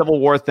to see a Civil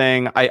War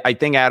thing. I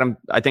think Adam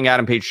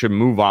Page should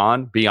move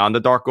on beyond the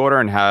Dark Order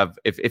and have,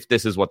 if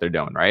this is what they're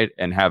doing, right,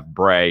 and have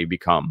Bray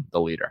become the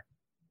leader.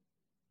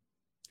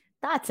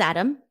 Thoughts,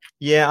 Adam?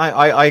 Yeah,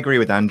 I agree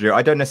with Andrew.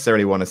 I don't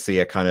necessarily want to see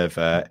a kind of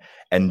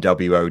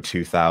NWO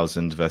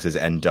 2000 versus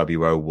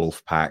NWO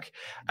Wolfpack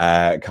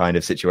kind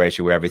of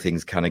situation where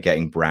everything's kind of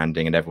getting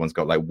branding and everyone's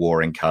got like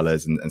warring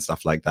colors and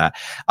stuff like that.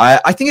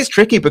 I think it's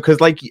tricky because,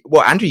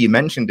 Andrew, you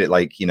mentioned it,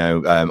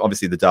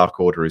 obviously the Dark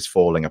Order is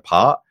falling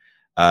apart.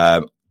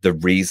 The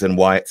reason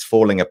why it's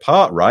falling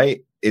apart,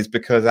 right, is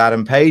because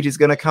Adam Page is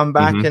going to come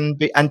back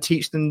and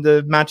teach them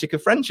the magic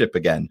of friendship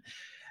again.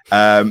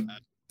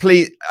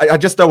 Please, I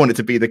just don't want it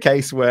to be the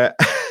case where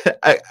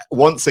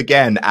once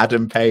again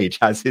Adam Page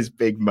has his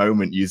big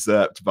moment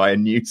usurped by a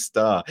new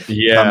star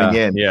coming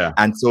in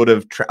and sort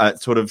of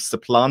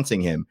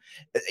supplanting him.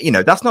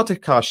 That's not to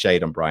cast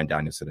shade on Bryan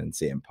Danielson and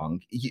CM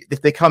Punk.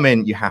 If they come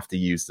in, you have to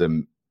use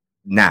them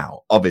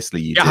now. Obviously,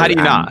 you do. How do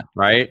you not?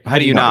 Right? How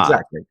do you not?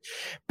 Exactly.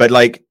 But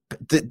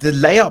the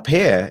layup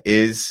here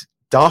is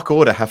Dark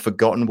Order have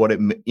forgotten what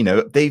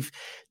they've.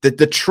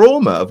 The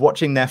trauma of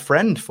watching their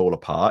friend fall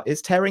apart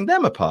is tearing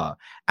them apart.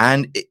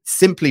 And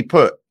simply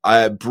put,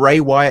 Bray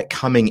Wyatt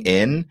coming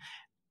in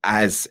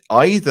as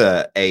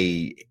either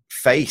a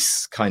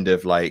face kind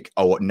of like,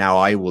 oh, now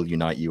I will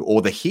unite you,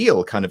 or the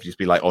heel kind of just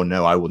be like, oh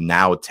no, I will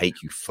now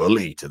take you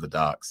fully to the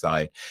dark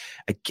side.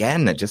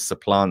 Again, it just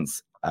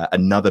supplants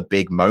another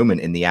big moment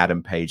in the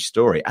Adam Page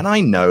story. And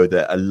I know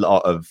that a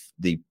lot of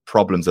the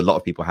problems a lot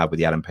of people have with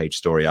the Adam Page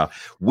story are,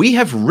 we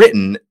have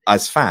written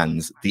as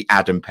fans the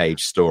Adam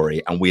Page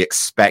story and we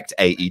expect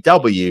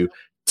AEW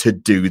to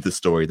do the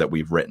story that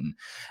we've written.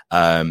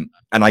 And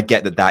I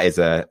get that is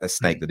a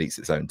snake that eats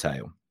its own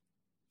tail.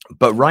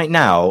 But right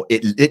now,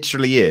 it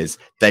literally is,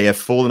 they have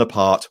fallen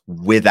apart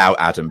without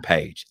Adam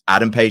Page.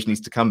 Adam Page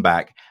needs to come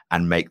back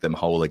and make them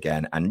whole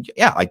again. And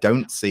yeah, I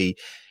don't see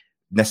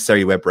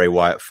necessarily where Bray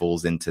Wyatt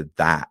falls into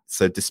that.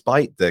 So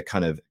despite the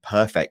kind of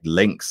perfect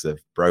links of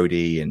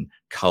Brody and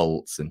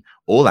cults and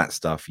all that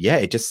stuff,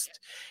 it just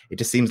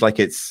seems like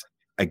it's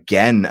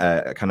again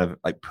kind of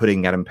like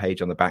putting Adam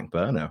Page on the back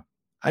burner.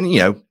 And,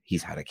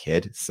 he's had a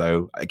kid.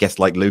 So I guess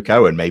like Luke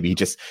Owen, maybe he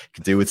just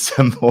could do with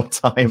some more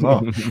time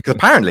off. Because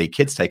apparently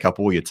kids take up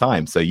all your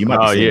time. So you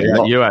might be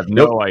seeing you have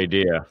no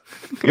idea.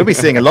 You'll be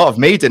seeing a lot of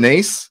me,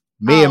 Denise.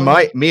 Me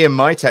and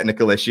my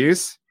technical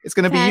issues. It's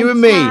going to be you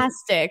and me.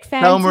 Fantastic.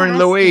 Thelma and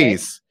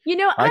Louise.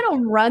 I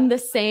don't run the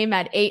same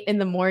at 8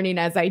 a.m.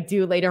 as I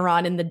do later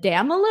on in the day.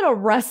 I'm a little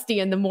rusty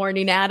in the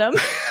morning, Adam.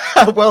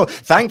 Well,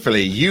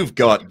 thankfully, you've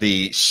got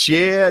the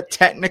sheer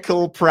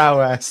technical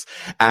prowess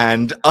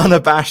and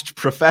unabashed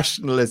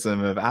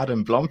professionalism of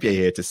Adam Blompier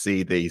here to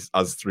see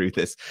us through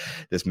this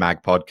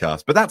mag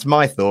podcast. But that's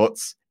my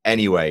thoughts.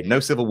 Anyway,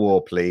 no civil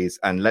war, please.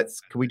 And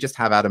can we just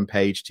have Adam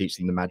Page teach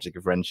them the magic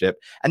of friendship?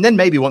 And then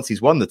maybe once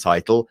he's won the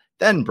title,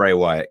 then Bray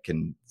Wyatt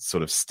can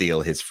sort of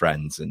steal his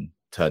friends and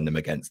turn them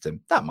against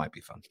him. That might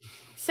be fun.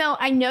 So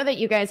I know that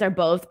you guys are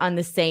both on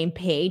the same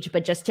page,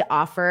 but just to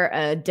offer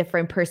a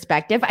different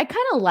perspective, I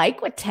kind of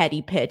like what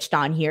Teddy pitched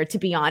on here, to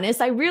be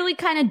honest. I really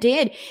kind of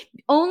did,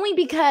 only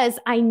because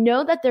I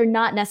know that they're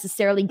not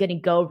necessarily going to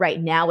go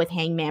right now with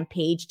Hangman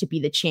Page to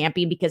be the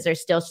champion, because there's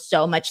still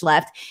so much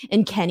left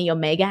in Kenny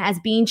Omega as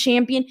being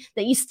champion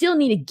that you still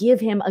need to give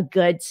him a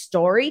good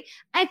story.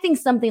 I think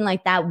something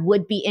like that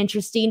would be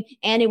interesting,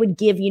 and it would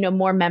give,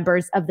 more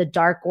members of the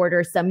Dark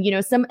Order some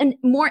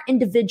more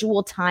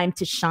individual time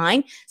to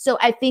shine. So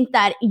I think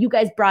that you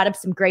guys brought up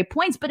some great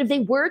points, but if they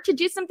were to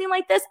do something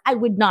like this, I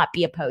would not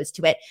be opposed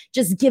to it,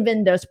 just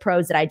given those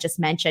pros that I just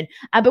mentioned.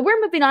 But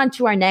we're moving on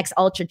to our next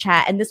Ultra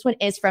Chat, and this one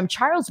is from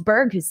Charles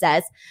Berg, who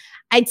says,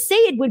 I'd say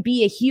it would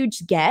be a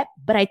huge get,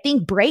 but I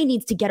think Bray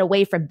needs to get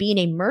away from being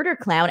a murder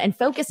clown and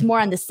focus more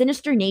on the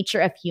sinister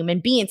nature of human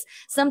beings.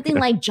 Something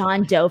like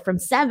John Doe from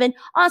Seven.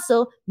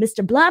 Also,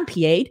 Mr.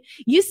 Blampied,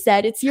 you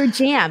said it's your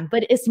jam,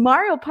 but is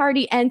Mario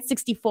Party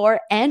N64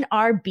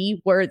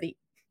 NRB worthy?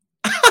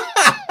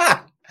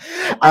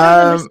 I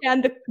don't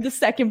understand the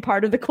second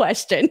part of the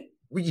question.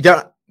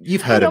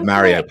 You've heard of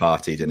Mario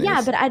Party, didn't you?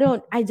 Yeah, but I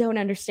don't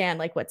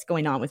understand what's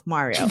going on with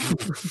Mario.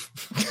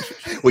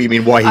 Well, you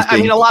mean why he's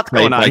being a lot's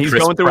going on. He's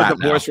Chris going through Pratt a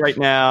divorce right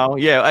now.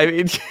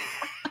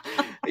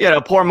 Yeah,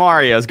 poor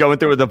Mario's going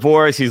through a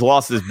divorce. He's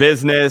lost his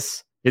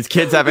business. His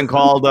kids haven't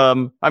called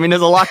him.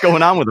 There's a lot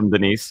going on with him,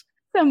 Denise.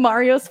 So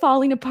Mario's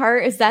falling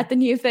apart. Is that the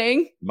new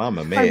thing?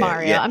 Mamma mia. For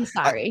Mario, yeah. I'm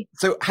sorry.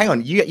 So hang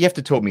on, you have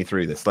to talk me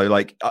through this.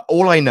 So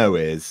all I know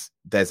is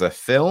there's a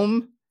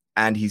film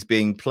and he's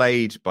being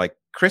played by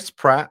Chris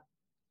Pratt,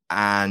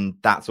 and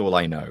that's all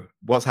I know.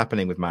 What's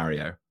happening with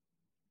Mario?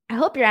 I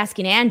hope you're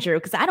asking Andrew,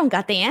 because I don't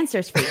got the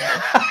answers for you.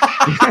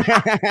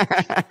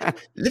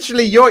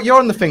 Literally, you're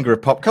on the finger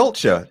of pop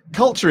culture.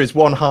 Culture is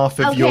one half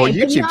of your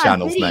YouTube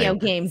channel's name. Video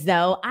games,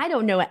 though, I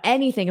don't know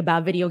anything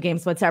about video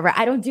games whatsoever.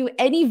 I don't do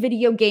any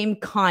video game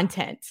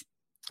content.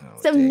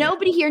 So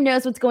nobody here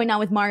knows what's going on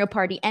with Mario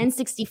Party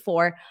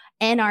N64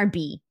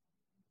 NRB.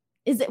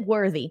 Is it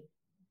worthy?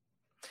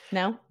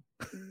 No?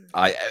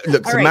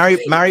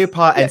 Mario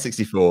Party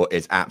N64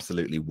 is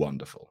absolutely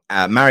wonderful.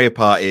 Mario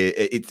Party,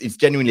 it's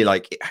genuinely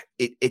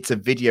it's a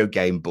video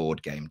game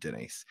board game,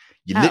 Denise.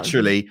 You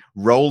literally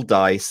roll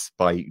dice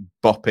by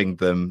bopping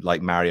them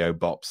like Mario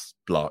bops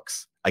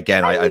blocks.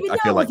 Again, I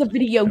feel like it's a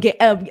video game,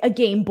 a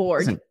game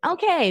board.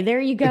 Okay, there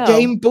you go. A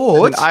game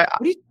board.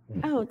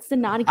 It's the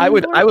not a game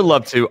board. I would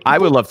love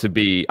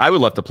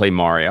to play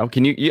Mario.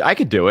 Can you? I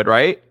could do it,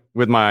 right?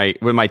 With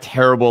my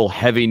terrible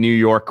heavy New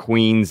York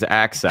Queens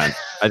accent.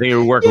 I think it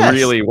would work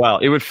really well.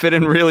 It would fit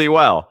in really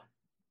well.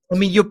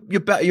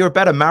 You're a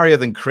better Mario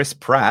than Chris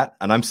Pratt,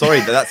 and I'm sorry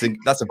that's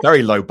a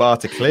very low bar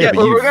to clear,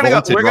 but you've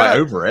vaulted right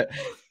over it.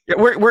 Yeah,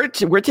 we're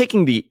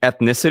taking the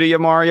ethnicity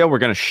of Mario. We're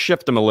going to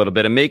shift him a little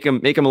bit and make him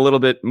a little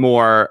bit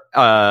more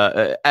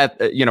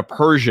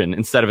Persian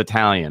instead of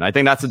Italian. I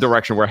think that's the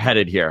direction we're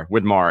headed here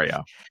with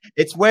Mario.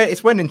 It's where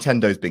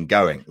Nintendo's been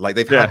going.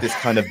 They've had this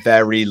kind of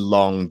very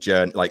long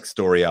journey,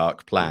 story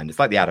arc planned. It's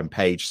like the Adam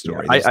Page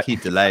story. They just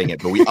keep delaying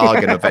it, but we are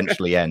going to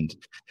eventually end.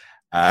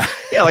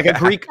 Like a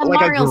Greek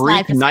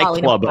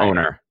nightclub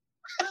owner.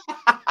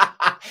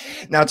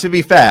 Now, to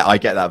be fair, I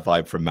get that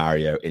vibe from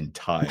Mario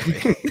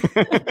entirely.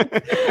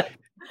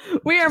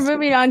 We are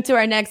moving on to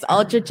our next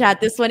Ultra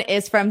Chat. This one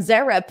is from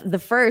Zerup the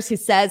First, who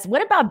says,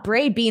 what about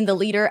Bray being the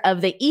leader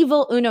of the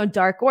evil Uno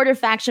Dark Order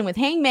faction, with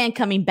Hangman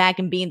coming back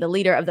and being the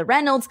leader of the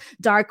Reynolds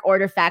Dark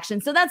Order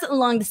faction? So that's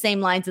along the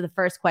same lines of the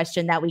first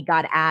question that we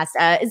got asked.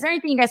 Is there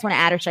anything you guys want to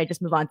add, or should I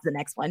just move on to the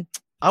next one?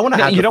 I want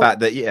to add the fact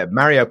that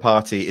Mario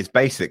Party is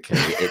basically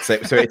it's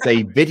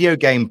a video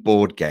game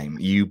board game.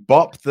 You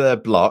bop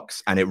the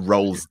blocks and it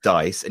rolls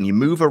dice, and you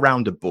move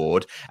around a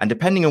board. And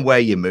depending on where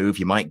you move,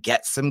 you might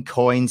get some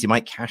coins. You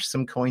might cash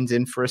some coins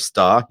in for a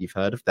star. You've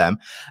heard of them.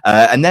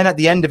 And then at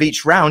the end of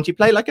each round, you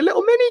play like a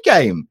little mini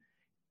game.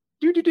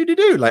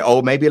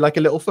 Maybe like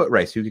a little foot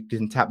race. Who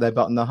can tap their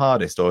button the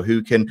hardest, or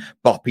who can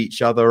bop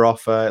each other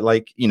off, or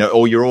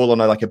you're all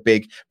on a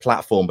big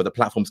platform, but the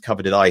platform's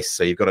covered in ice,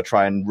 so you've got to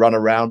try and run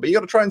around, but you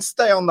got to try and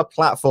stay on the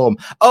platform.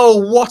 Oh,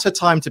 what a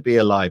time to be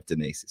alive,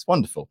 Denise! It's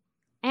wonderful.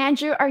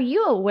 Andrew, are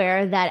you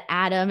aware that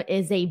Adam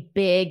is a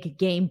big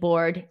game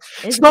board?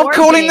 Stop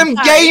calling them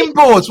game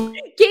boards.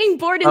 Game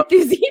board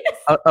enthusiast.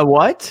 A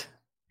what?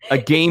 A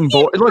game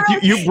board. Look,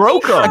 you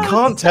broke them. I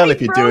can't tell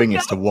if you're doing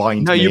this to wind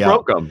me up. No, you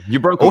broke them. You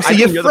broke them. Also,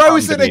 you're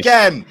frozen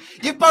again.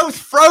 You're both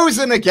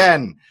frozen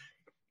again.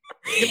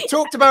 You've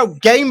talked about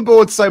game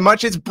boards so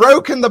much, it's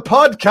broken the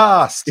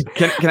podcast.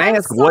 Can I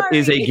ask, what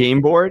is a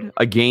game board?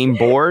 A game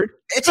board?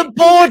 It's a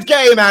board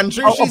game,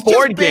 Andrew. Oh, She's a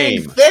board just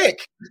being game.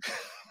 thick.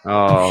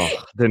 Oh,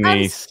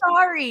 Denise. I'm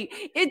sorry.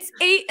 It's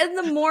 8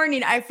 a.m.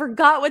 I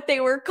forgot what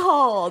they were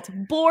called.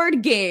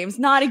 Board games,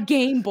 not a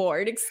game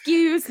board.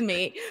 Excuse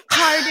me.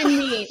 Pardon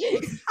me.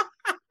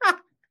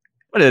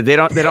 What, they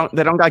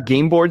don't got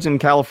game boards in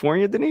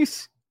California,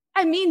 Denise?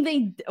 I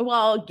mean,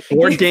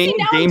 board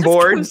game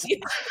boards.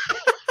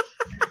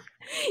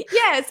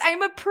 Yes,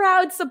 I'm a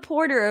proud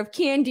supporter of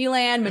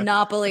Candyland,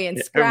 Monopoly, and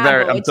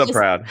Scrabble. I'm so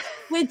proud.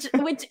 Which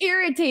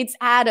irritates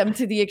Adam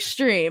to the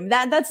extreme.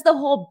 That's the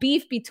whole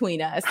beef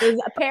between us.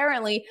 Is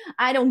apparently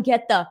I don't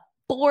get the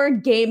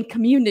board game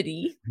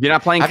community. You're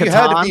not playing Catan? Have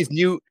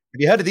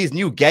you heard of these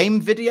new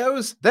game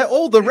videos? They're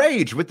all the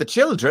rage with the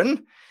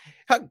children.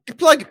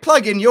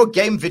 Plug in your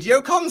game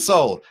video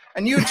console,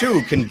 and you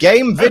too can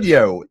game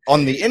video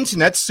on the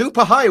internet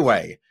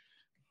superhighway.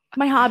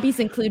 My hobbies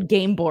include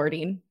game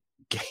boarding.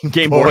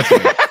 Game board.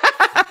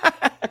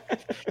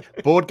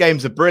 Board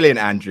games are brilliant,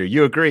 Andrew.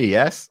 You agree,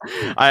 yes?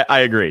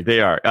 I agree.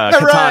 They are.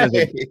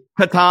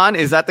 Catan,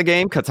 is that the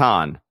game?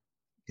 Catan,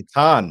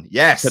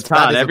 yes.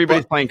 Catan.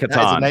 Everybody's playing Catan.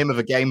 That is the name of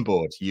a game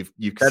board. You've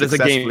that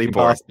successfully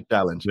passed the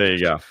challenge. There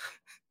you go.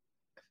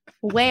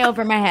 Way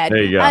over my head.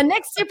 There you go.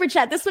 Next super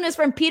chat. This one is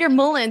from Peter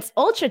Mullins,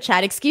 Ultra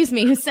Chat,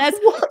 who says,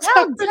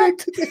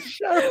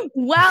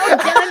 well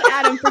done,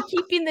 Adam, for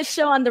keeping the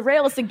show on the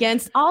rails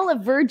against all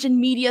of Virgin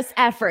Media's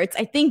efforts.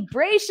 I think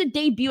Bray should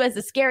debut as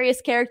the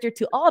scariest character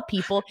to all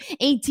people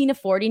 18 to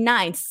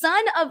 49.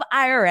 Son of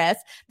IRS,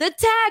 the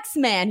tax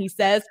man, he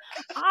says.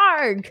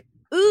 Arg.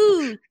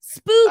 Ooh,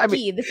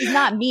 spooky. This is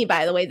not me,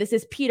 by the way. This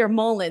is Peter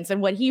Mullins and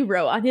what he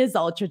wrote on his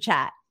Ultra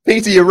Chat.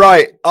 Peter, you're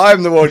right.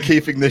 I'm the one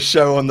keeping this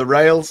show on the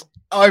rails.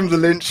 I'm the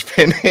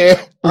linchpin here.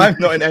 I'm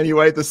not in any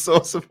way the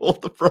source of all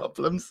the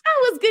problems.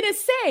 I was going to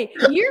say,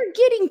 you're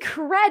getting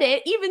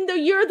credit even though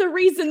you're the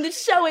reason the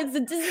show is a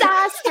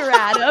disaster,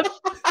 Adam.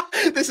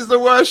 This is the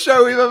worst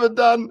show we've ever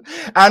done.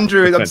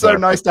 Andrew, I'm so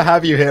nice to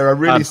have you here. I'm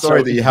really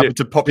sorry that you happened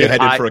to pop your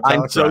head in for a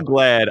car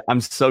crash.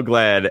 I'm so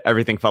glad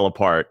everything fell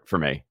apart for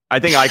me. I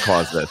think I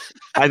caused this.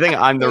 I think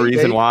I'm the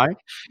reason why.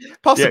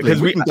 Possibly.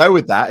 Because we can go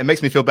with that. It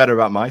makes me feel better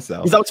about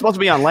myself. Because I was supposed to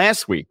be on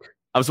last week.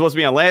 I was supposed to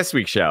be on last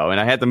week's show, and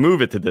I had to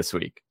move it to this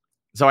week.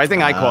 So I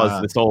think I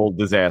caused this whole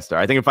disaster.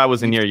 I think if I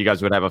was in here, you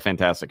guys would have a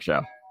fantastic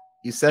show.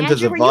 You sent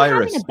Andrew, us a virus. Were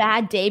you having a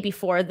bad day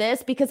before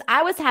this? Because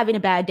I was having a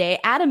bad day.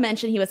 Adam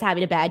mentioned he was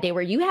having a bad day.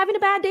 Were you having a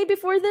bad day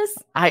before this?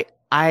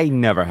 I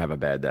never have a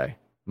bad day.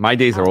 My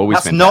days are always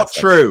fantastic. Not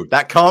true.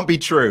 That can't be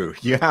true.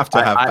 You have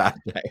to have bad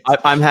days.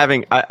 I'm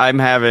having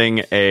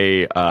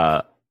a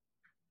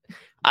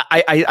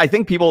I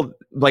think people,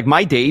 like,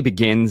 my day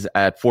begins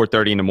at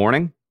 4:30 in the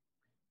morning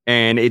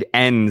and it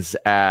ends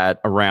at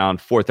around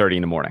 4:30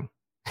 in the morning.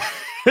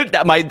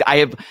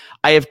 I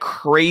have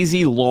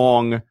crazy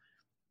long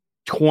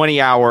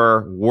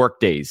 20-hour work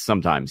days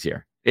sometimes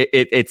here.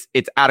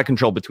 It's out of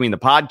control between the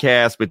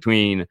podcast,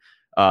 between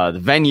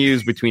the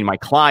venues, between my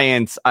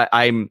clients.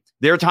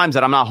 There are times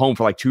that I'm not home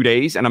for like 2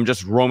 days and I'm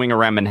just roaming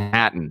around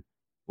Manhattan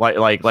like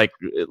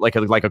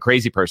a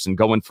crazy person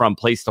going from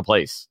place to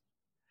place.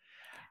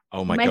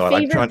 Oh my God. My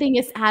favorite thing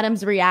is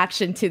Adam's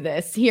reaction to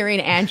this,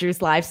 hearing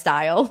Andrew's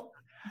lifestyle.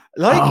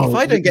 If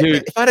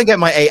I don't get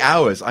my 8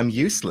 hours, I'm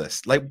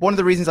useless. Like, one of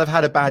the reasons I've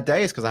had a bad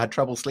day is because I had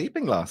trouble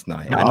sleeping last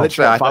night. And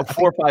literally, about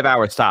 4 or 5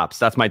 hours tops.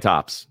 That's my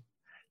tops.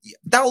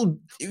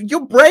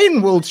 Your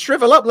brain will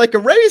shrivel up like a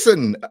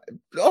raisin.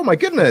 Oh my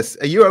goodness.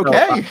 Are you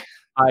okay?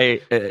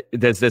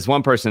 There's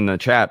one person in the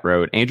chat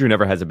wrote, Andrew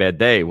never has a bad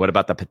day. What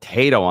about the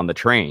potato on the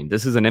train?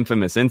 This is an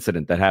infamous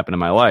incident that happened in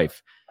my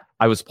life.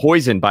 I was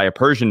poisoned by a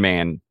Persian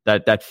man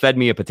that fed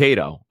me a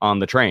potato on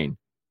the train.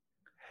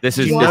 This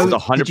is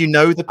 100. Did you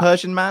know the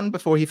Persian man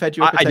before he fed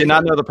you a potato? I did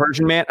not know the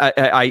Persian man.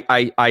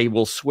 I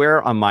will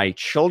swear on my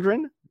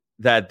children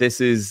that this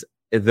is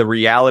the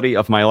reality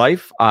of my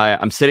life.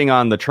 I'm sitting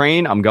on the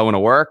train. I'm going to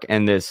work,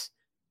 and this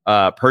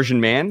Persian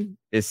man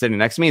is sitting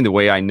next to me. And the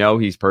way I know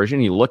he's Persian,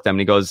 he looked at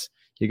me.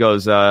 He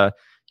goes,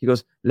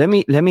 let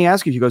me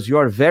ask you. He goes, you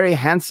are a very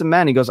handsome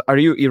man. He goes, are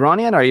you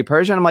Iranian? Are you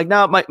Persian? I'm like,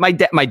 no, my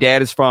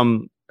dad is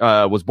from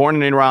was born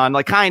in Iran.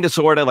 Like, kind of,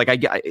 sort of. Like,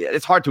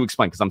 it's hard to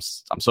explain because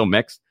I'm so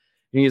mixed.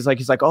 And he's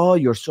like, oh,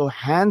 you're so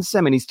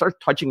handsome. And he starts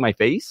touching my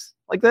face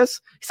like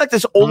this. He's like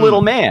this old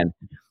little man.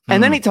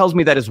 And then he tells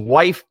me that his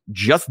wife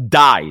just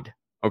died.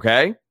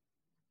 Okay.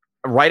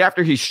 Right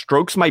after he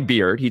strokes my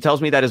beard, he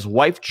tells me that his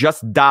wife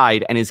just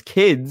died and his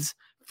kids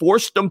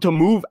forced him to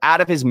move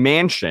out of his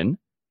mansion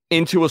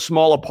into a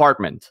small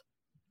apartment.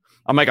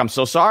 I'm like, I'm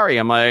so sorry.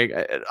 I'm like,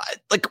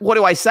 what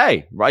do I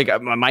say? Like,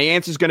 my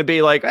answer is going to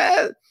be like,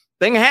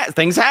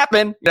 things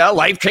happen.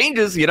 Life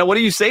changes. What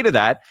do you say to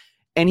that?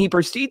 And he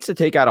proceeds to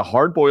take out a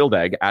hard-boiled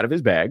egg out of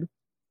his bag,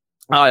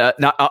 a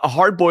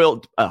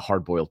boiled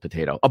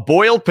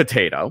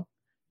potato,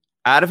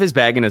 out of his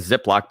bag in a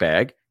Ziploc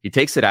bag. He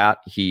takes it out.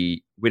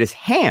 With his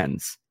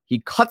hands, he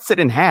cuts it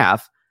in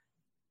half.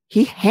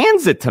 He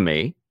hands it to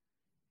me.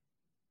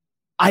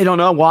 I don't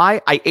know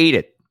why. I ate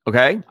it.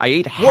 Okay. I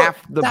ate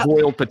half the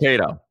boiled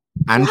potato.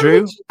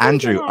 Andrew,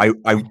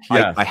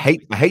 I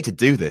hate to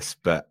do this,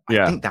 but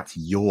I think that's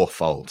your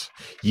fault.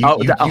 You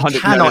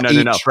cannot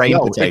eat train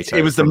potatoes.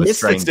 It was the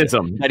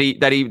mysticism that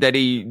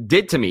he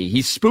did to me.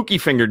 He spooky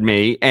fingered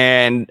me,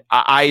 and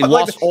I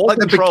lost all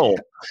control.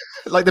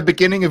 Like the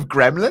beginning of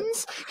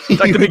Gremlins.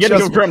 Like the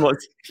beginning of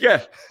Gremlins.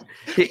 Yeah,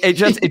 it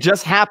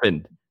just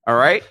happened. All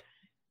right.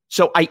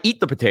 So I eat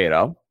the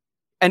potato,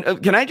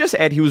 and can I just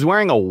add? He was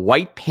wearing a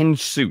white pinch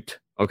suit.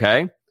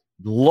 Okay.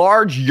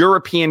 Large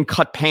European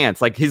cut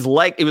pants, like his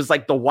leg. It was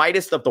like the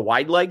widest of the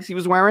wide legs he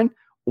was wearing.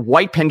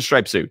 White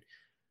pinstripe suit.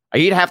 I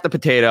eat half the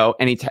potato,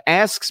 and he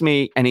asks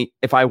me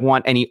if I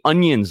want any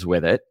onions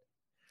with it,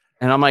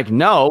 and I'm like,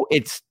 no.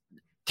 It's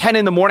 10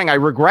 in the morning. I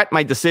regret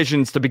my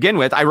decisions to begin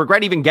with. I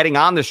regret even getting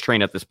on this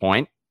train at this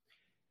point.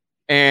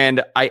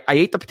 And I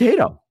ate the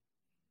potato.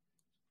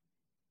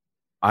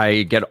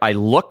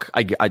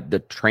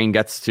 The train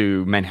gets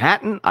to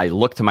Manhattan. I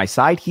look to my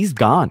side. He's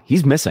gone.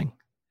 He's missing.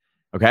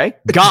 Okay,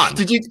 gone.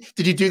 Did you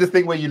do the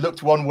thing where you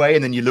looked one way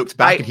and then you looked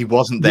back and he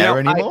wasn't there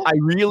anymore? I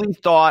really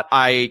thought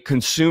I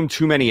consumed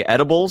too many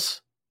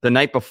edibles the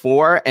night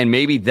before, and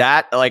maybe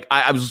that, like,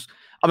 I'm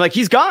like,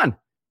 he's gone,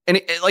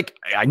 and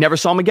I never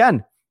saw him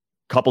again.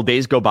 A couple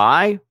days go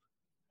by,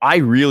 I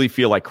really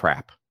feel like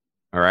crap.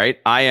 All right,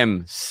 I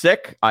am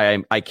sick.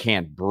 I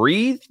can't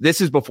breathe.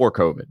 This is before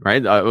COVID,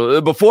 right?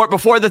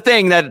 Before the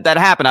thing that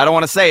happened. I don't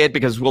want to say it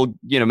because we'll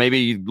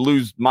maybe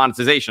lose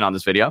monetization on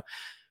this video.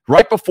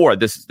 Right before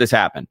this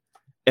happened.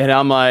 And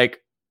I'm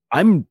like,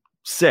 I'm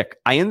sick.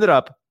 I ended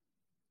up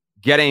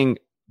getting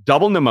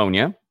double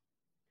pneumonia.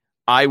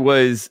 I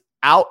was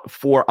out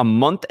for a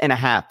month and a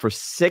half. For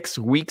 6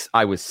 weeks,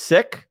 I was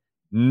sick.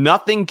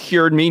 Nothing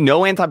cured me.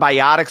 No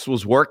antibiotics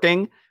was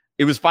working.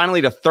 It was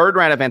finally the third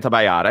round of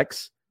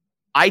antibiotics.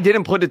 I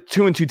didn't put it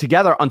 2 and 2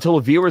 together until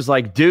a viewer's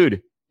like,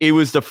 dude, it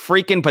was the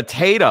freaking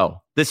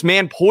potato. This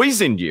man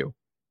poisoned you.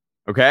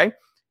 Okay?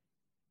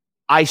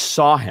 I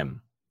saw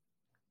him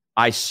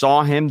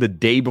the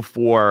day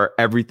before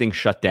everything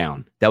shut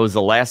down. That was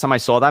the last time I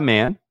saw that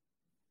man,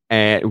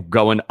 and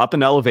going up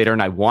an elevator,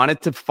 and I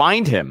wanted to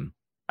find him.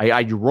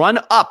 I run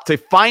up to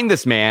find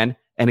this man,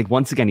 and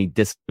once again, he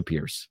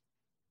disappears.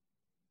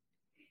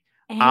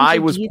 I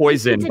was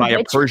poisoned by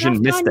a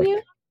Persian mystic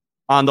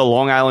on the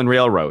Long Island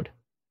Railroad.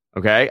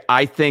 Okay.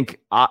 I think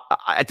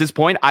at this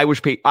point, I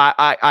wish he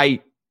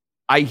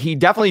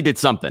definitely did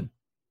something.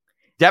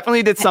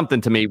 Definitely did something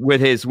to me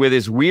with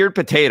his weird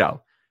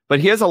potato. But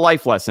here's a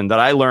life lesson that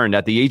I learned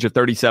at the age of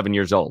 37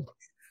 years old.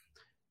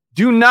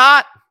 Do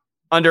not,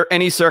 under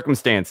any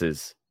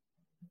circumstances,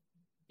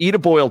 eat a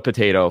boiled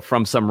potato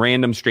from some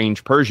random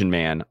strange Persian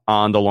man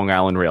on the Long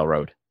Island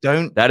Railroad.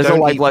 That is a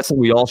life lesson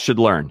we all should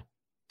learn.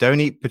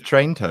 Don't eat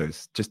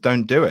Petraintos. Just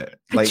don't do it.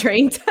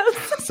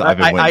 Petraintos? So I've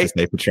been wanting to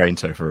say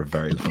Petrainto for a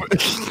very long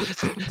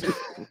time.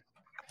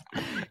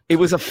 It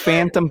was a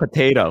phantom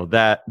potato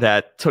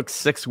that took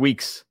 6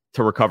 weeks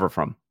to recover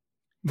from.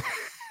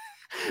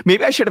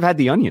 Maybe I should have had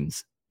the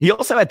onions. He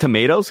also had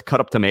tomatoes, cut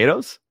up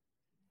tomatoes.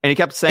 And he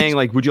kept saying,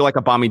 like, would you like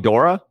a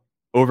Pomidoro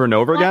over and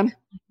over again?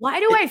 Why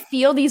do I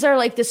feel these are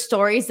like the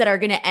stories that are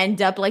going to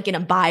end up like in a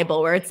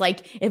Bible where it's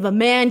like, if a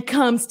man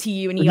comes to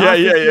you and he offers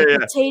you a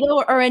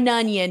potato or an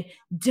onion,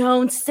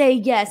 don't say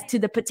yes to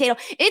the potato.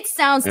 It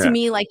sounds to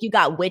me like you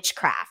got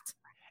witchcraft.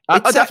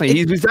 Definitely.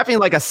 He was definitely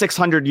like a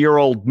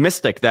 600-year-old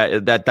mystic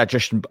that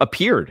just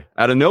appeared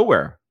out of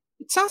nowhere.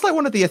 It sounds like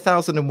one of the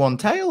 1001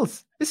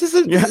 Tales. This is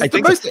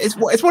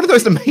it's one of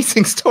those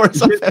amazing stories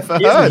I've ever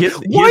heard.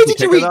 Why did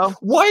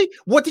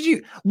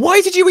you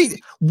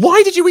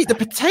eat the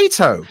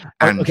potato?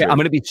 Andrew? Okay, I'm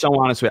going to be so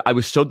honest with you. I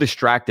was so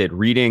distracted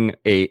reading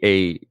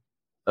a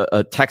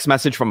text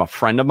message from a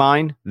friend of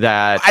mine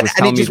that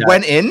and he just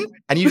went in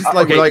and you just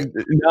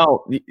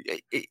no.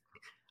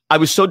 I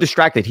was so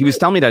distracted. He was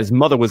telling me that his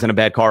mother was in a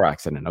bad car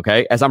accident.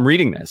 Okay, as I'm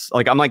reading this,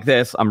 like I'm like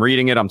this, I'm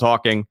reading it, I'm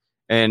talking.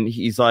 And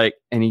he's like,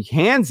 and he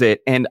hands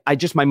it, and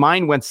my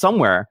mind went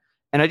somewhere,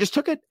 and I just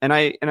took it, and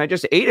I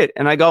just ate it,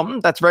 and I go,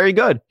 that's very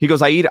good. He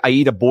goes, I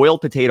eat a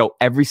boiled potato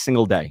every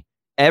single day.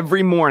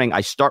 Every morning, I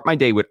start my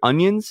day with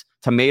onions,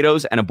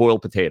 tomatoes, and a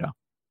boiled potato.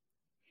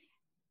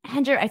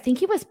 Andrew, I think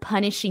he was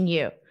punishing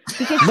you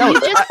because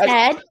you just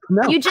said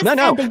that you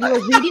were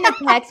reading a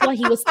text while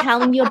he was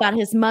telling you about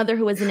his mother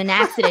who was in an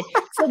accident.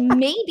 So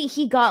maybe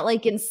he got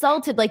like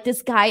insulted, like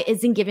this guy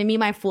isn't giving me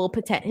my full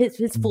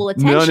his full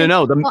attention.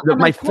 No.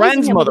 My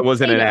friend's mother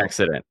was in an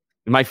accident.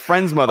 My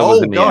friend's mother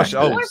was in the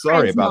accident. Oh,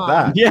 sorry about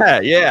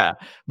that. Yeah.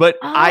 But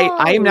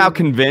I am now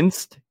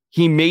convinced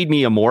he made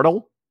me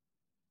immortal.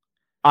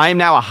 I am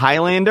now a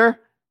Highlander.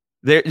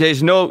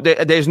 There's no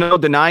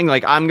denying,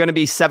 like, I'm going to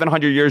be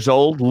 700 years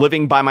old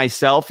living by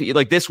myself.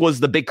 Like, this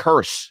was the big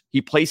curse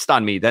he placed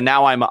on me, that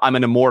now I'm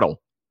an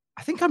immortal.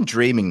 I think I'm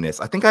dreaming this.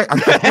 I think I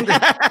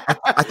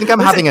think I'm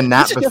having a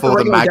nap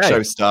before the Mag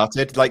show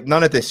started. Like,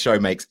 none of this show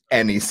makes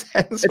any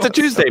sense. It's a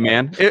Tuesday,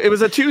 man. It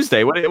was a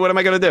Tuesday. What am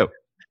I going to do?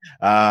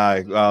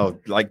 Well,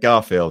 like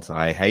Garfield,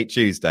 I hate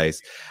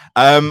Tuesdays.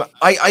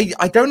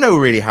 I don't know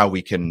really how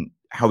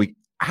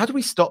do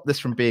we stop this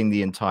from being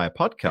the entire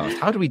podcast?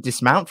 How do we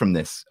dismount from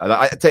this?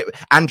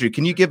 Andrew,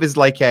 can you give us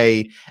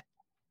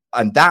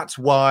and that's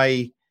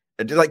why,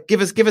 like, give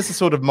us a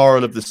sort of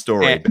moral of the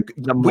story,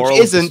 which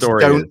isn't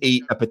don't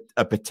eat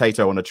a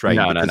potato on a train.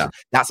 No.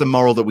 That's a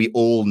moral that we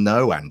all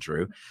know,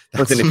 Andrew.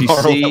 Listen, if you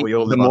see,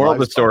 the moral of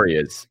the story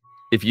is,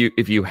 if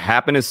you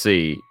happen to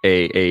see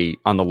a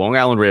on the Long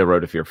Island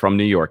Railroad, if you're from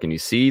New York and you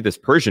see this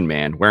Persian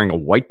man wearing a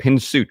white pin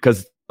suit,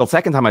 because the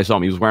second time I saw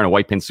him, he was wearing a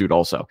white pin suit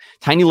also.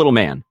 Tiny little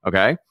man,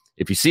 okay?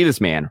 If you see this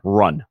man,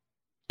 run.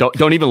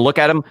 Don't even look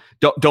at him.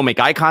 Don't make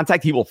eye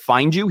contact. He will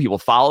find you. He will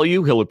follow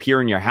you. He'll appear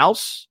in your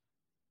house.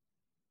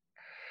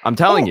 I'm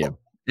telling you.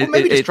 Well,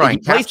 maybe just try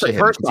and catch him.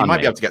 You might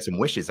be able to get some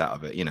wishes out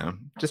of it,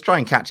 Just try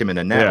and catch him in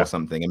a net or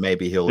something, and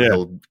maybe he'll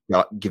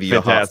give you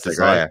your heart's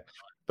desire. Right?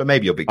 But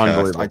maybe you'll be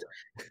cursed.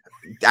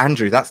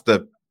 Andrew, that's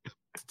a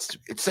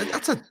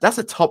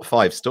top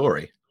 5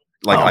 story.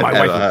 Like, my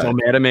wife was so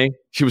mad at me.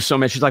 She was so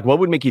mad. She's like, "What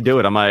would make you do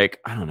it?" I'm like,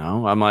 "I don't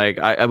know." I'm like,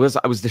 I was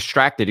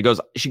distracted.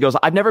 She goes,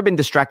 "I've never been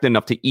distracted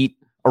enough to eat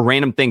a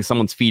random thing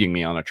someone's feeding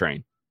me on a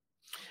train."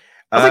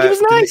 I was like, "He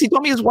was nice. He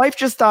told me his wife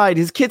just died.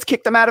 His kids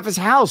kicked him out of his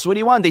house. What do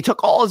you want? They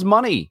took all his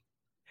money."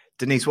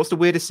 Denise, what's the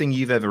weirdest thing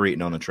you've ever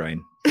eaten on a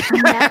train?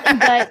 Nothing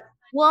but,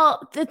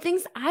 well, the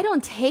things I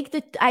don't take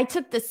I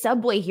took the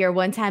subway here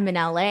one time in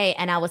LA,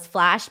 and I was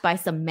flashed by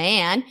some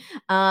man.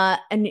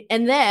 And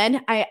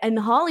then in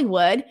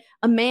Hollywood,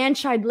 a man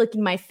tried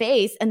licking my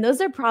face, and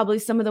those are probably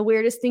some of the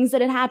weirdest things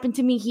that had happened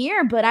to me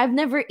here. But I've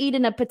never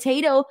eaten a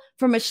potato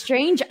from a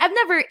stranger. I've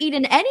never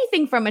eaten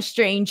anything from a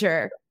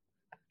stranger.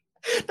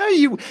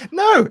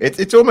 No,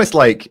 it's almost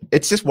like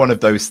it's just one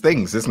of those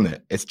things, isn't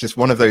it? It's just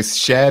one of those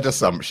shared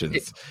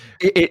assumptions.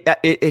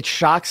 It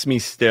shocks me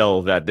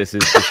still that this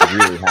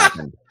really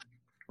happened,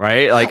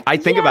 right? Like, I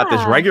think about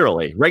this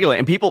regularly,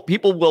 and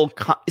people will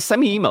send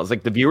me emails.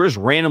 Like, the viewers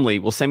randomly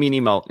will send me an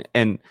email,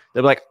 and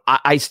they're like,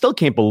 "I still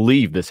can't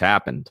believe this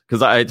happened,"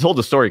 because I told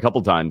the story a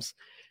couple times.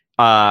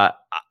 I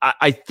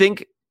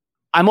think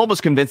I'm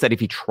almost convinced that if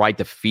he tried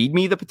to feed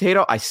me the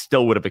potato, I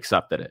still would have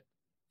accepted it.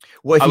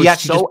 Well, if he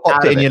actually just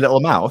popped it in your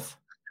little mouth,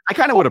 I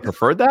kind of would have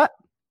preferred that.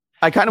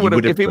 I kind of would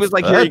have, if he was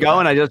like, "Here you go,"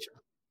 and I just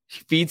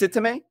feeds it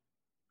to me.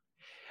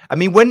 I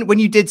mean, when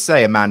you did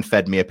say a man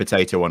fed me a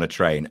potato on a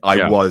train,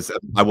 I was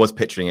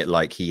picturing it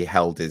like he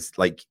held his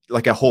like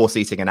a horse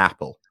eating an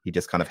apple. He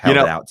just kind of held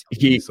it out.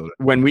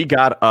 When we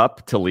got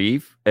up to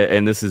leave,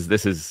 and this is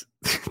this is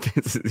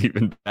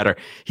even better.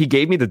 He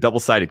gave me the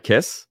double-sided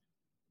kiss,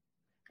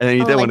 and then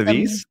he did one of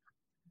these.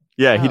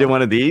 Yeah, he did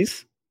one of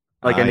these.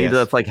 Like, and he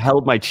just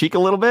held my cheek a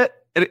little bit.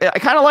 I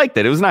kind of liked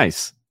it. It was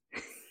nice.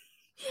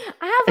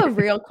 I have a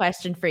real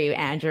question for you,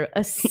 Andrew.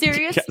 A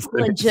serious,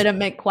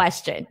 legitimate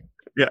question.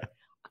 Yeah.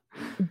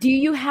 Do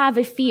you have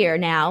a fear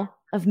now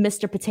of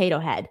Mr. Potato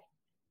Head?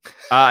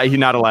 He's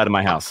not allowed in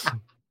my house.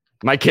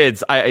 My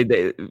kids,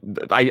 I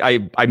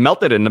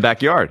melted it in the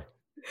backyard.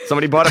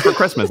 Somebody bought it for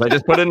Christmas. I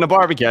just put it in the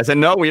barbecue. I said,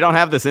 "No, we don't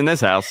have this in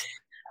this house."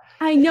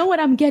 I know what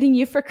I'm getting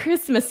you for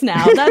Christmas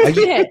now. That's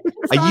it.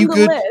 Are you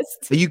good?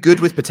 List. Are you good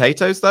with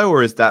potatoes though,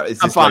 or is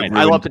this? I'm fine.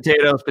 I love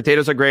potatoes.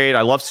 Potatoes are great.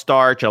 I love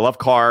starch. I love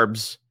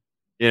carbs.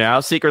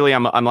 Secretly,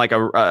 I'm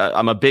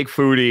a big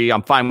foodie.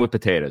 I'm fine with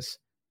potatoes.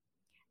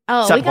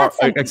 Oh,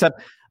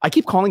 except I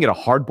keep calling it a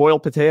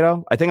hard-boiled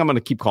potato. I think I'm going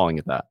to keep calling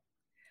it that.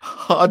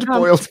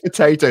 Hard-boiled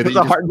potato. It's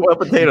a hard-boiled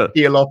potato.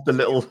 Peel off the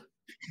little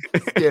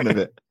skin of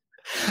it.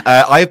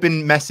 I've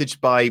been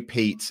messaged by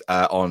Pete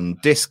on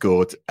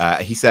Discord.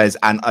 He says,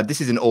 and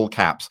this is in all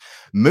caps,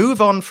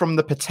 "Move on from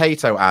the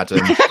potato,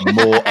 Adam,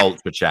 more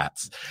Ultra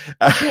Chats."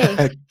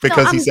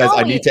 Because he says,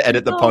 "I need to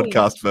edit the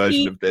podcast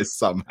version of this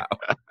somehow."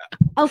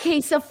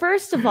 Okay, so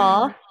first of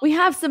all, we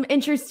have some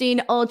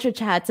interesting Ultra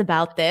Chats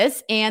about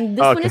this. And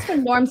this one is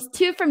from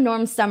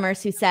Norm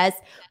Summers, who says,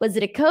 "Was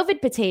it a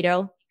COVID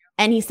potato?"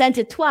 And he sent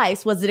it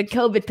twice. "Was it a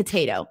COVID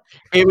potato?"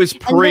 It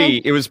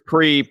was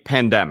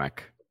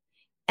pre-pandemic.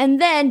 And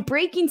then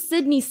Breaking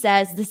Sydney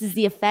says, "This is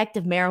the effect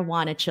of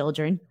marijuana,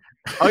 children."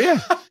 Oh, yeah.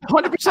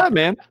 100%,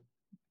 man.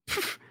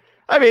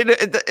 I mean,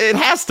 it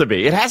has to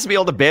be. It has to be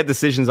all the bad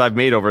decisions I've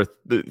made over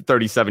the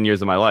 37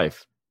 years of my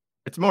life.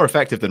 It's more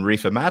effective than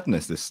Reefer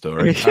Madness, this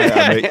story.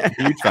 I'm a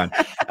huge fan.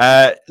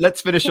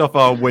 Let's finish off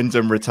our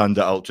Wyndham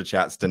Rotunda Ultra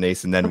Chats,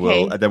 Denise, and then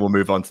we'll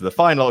move on to the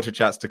final Ultra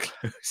Chats to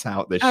close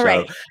out this show.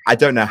 Right. I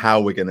don't know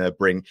how we're gonna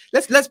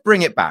let's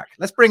bring it back.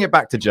 Let's bring it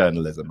back to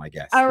journalism, I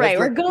guess. All right,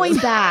 we're going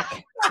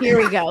back. Here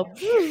we go.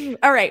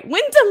 All right,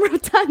 Wyndham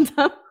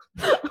Rotunda.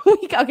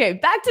 Okay,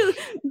 back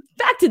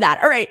back to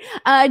that. All right.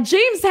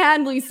 James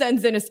Handley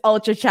sends in his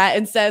ultra chat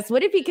and says,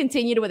 what if he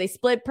continued with a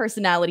split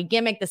personality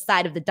gimmick? The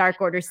side of the Dark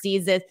Order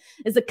sees it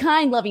as a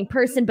kind, loving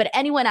person, but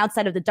anyone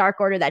outside of the Dark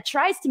Order that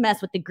tries to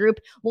mess with the group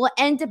will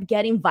end up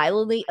getting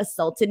violently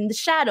assaulted in the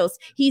shadows.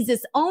 He's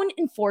his own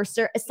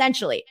enforcer,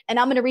 essentially. And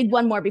I'm going to read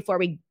one more before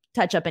we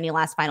touch up any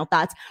last final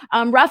thoughts.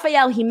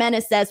 Rafael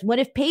Jimenez says, what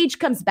if Paige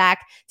comes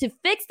back to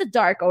fix the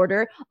Dark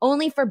Order,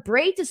 only for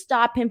Bray to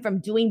stop him from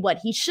doing what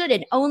he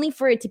shouldn't, only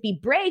for it to be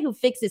Bray who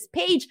fixes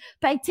Paige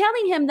by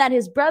telling him that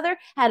his brother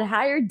had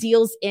higher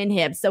deals in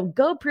him. So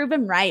go prove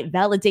him right,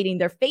 validating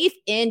their faith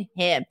in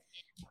him.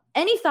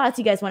 Any thoughts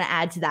you guys want to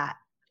add to that?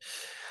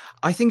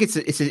 I think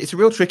it's a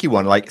real tricky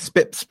one. Like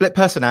split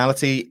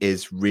personality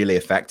is really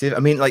effective. I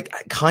mean, like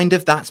kind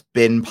of that's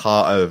been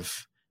part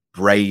of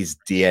Bray's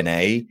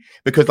DNA,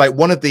 because like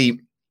one of the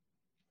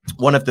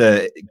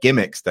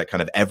gimmicks that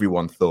kind of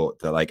everyone thought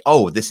that like,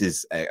 oh, this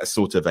is a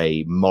sort of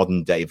a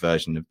modern day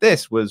version of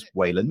this was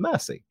Waylon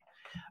Mercy,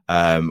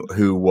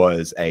 who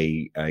was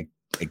a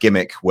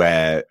gimmick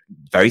where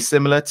very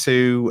similar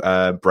to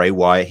Bray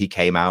Wyatt. He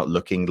came out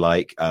looking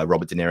like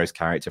Robert De Niro's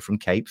character from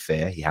Cape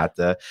Fear. He had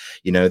the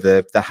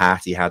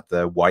hat, he had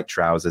the white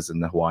trousers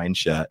and the Hawaiian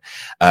shirt,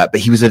 but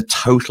he was a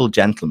total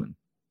gentleman.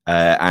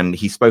 And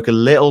he spoke a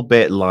little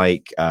bit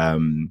like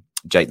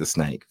Jake the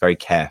Snake, very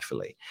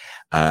carefully.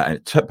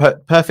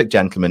 Perfect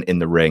gentleman in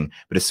the ring.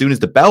 But as soon as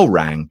the bell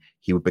rang,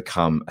 he would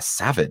become a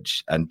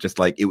savage. And just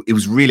like, it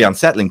was really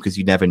unsettling because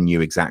you never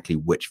knew exactly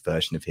which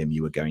version of him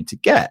you were going to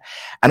get.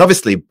 And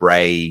obviously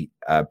Bray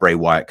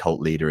Wyatt, cult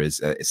leader,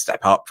 is a step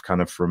up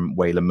kind of from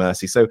Waylon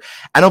Mercy. So,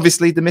 and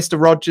obviously the Mr.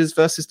 Rogers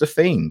versus The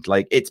Fiend,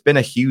 like it's been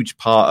a huge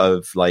part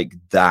of like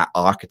that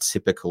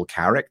archetypical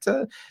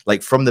character,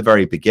 like from the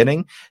very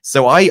beginning.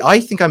 So I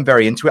think I'm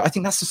very into it. I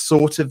think that's a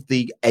sort of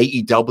the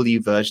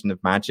AEW version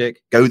of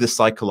Magic, go the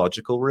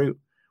psychological route,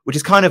 which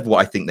is kind of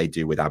what I think they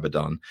do with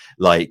Abaddon.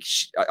 Like,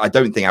 I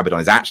don't think Abaddon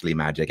is actually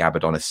Magic.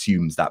 Abaddon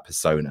assumes that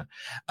persona.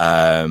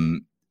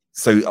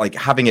 So like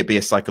having it be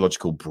a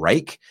psychological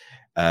break,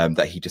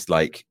 that he just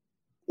like,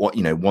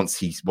 once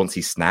he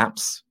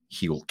snaps,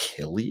 he will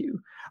kill you.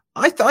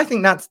 I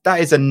think that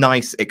is a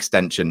nice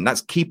extension.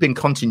 That's keeping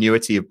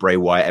continuity of Bray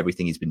Wyatt,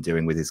 everything he's been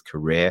doing with his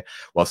career,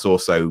 whilst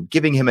also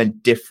giving him a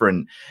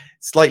different,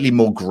 slightly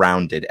more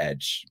grounded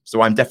edge.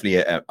 So I'm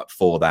definitely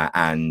for that.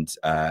 And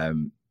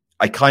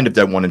I kind of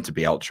don't want him to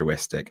be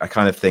altruistic. I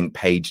kind of think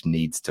Paige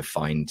needs to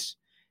find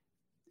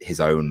his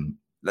own.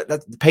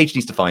 Paige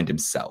needs to find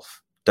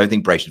himself. Don't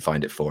think Bray should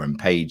find it for him.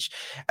 Paige,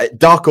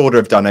 Dark Order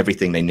have done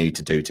everything they need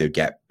to do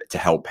to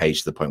help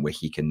Paige to the point where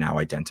he can now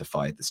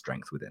identify the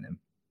strength within him.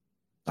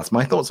 That's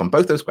my thoughts on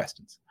both those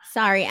questions.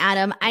 Sorry,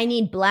 Adam. I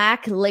need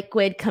black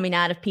liquid coming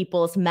out of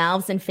people's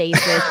mouths and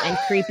faces and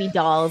creepy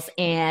dolls.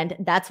 And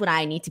that's what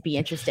I need to be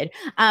interested.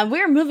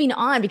 We're moving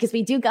on because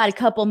we do got a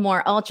couple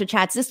more ultra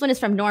chats. This one is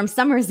from Norm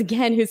Summers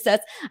again, who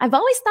says, I've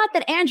always thought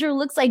that Andrew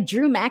looks like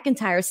Drew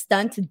McIntyre's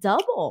stunt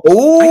double.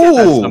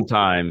 Oh,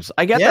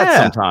 I get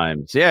that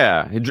sometimes.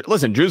 Yeah.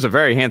 Listen, Drew's a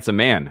very handsome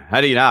man. How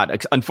do you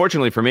not?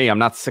 Unfortunately for me, I'm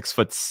not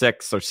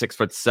 6'6" or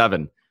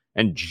 6'7"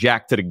 and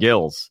jacked to the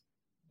gills.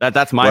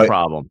 That's my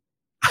problem.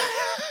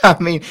 I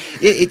mean,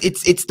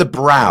 it's the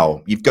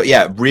brow. You've got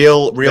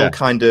real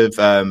kind of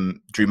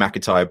Drew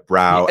McIntyre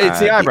brow. It's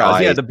the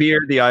eyebrows, the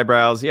beard, the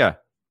eyebrows. Yeah,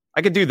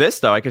 I could do this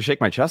though. I could shake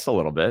my chest a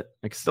little bit.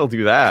 I could still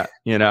do that.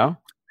 Nice.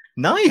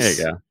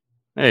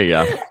 There you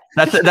go.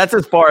 That's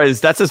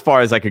as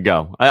far as I could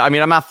go. I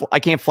mean, I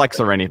can't flex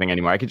or anything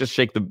anymore. I could just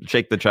shake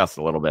the chest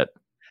a little bit.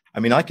 I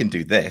mean, I can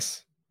do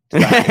this.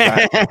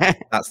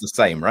 That's the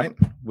same, right?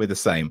 We're the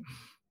same.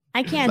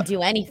 I can't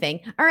do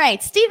anything. All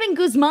right. Steven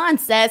Guzman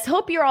says,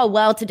 hope you're all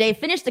well today.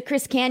 Finished the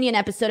Chris Kanyon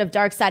episode of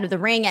Dark Side of the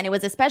Ring, and it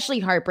was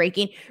especially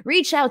heartbreaking.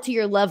 Reach out to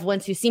your loved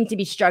ones who seem to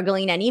be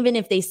struggling, and even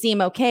if they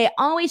seem okay,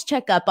 always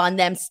check up on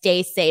them.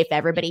 Stay safe,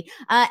 everybody.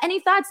 Any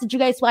thoughts? Did you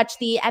guys watch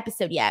the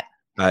episode yet?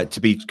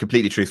 To be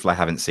completely truthful, I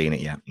haven't seen it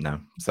yet. No.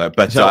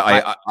 But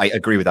I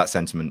agree with that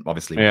sentiment,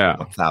 obviously. Yeah.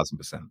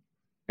 1,000%.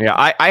 Yeah,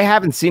 I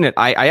haven't seen it.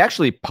 I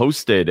actually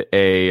posted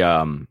a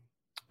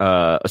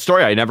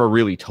story I never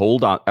really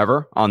told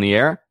ever on the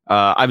air.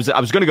 I was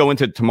going to go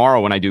into it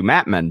tomorrow when I do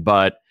Mat Men,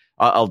 but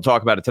I'll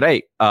talk about it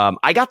today.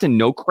 I got to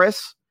know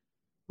Chris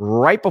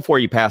right before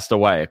he passed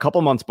away, a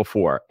couple months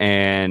before,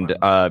 and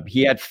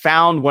he had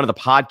found one of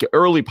the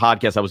early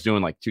podcasts I was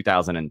doing, like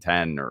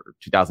 2010 or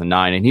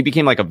 2009, and he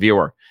became like a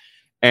viewer,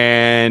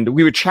 and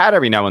we would chat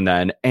every now and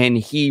then. And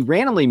he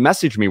randomly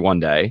messaged me one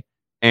day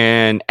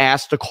and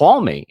asked to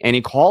call me, and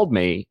he called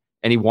me,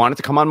 and he wanted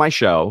to come on my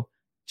show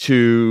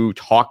to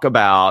talk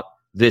about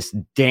this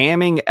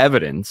damning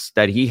evidence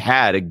that he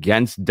had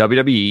against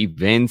WWE,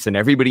 Vince, and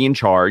everybody in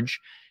charge.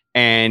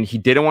 And he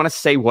didn't want to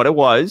say what it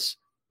was,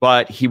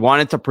 but he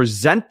wanted to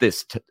present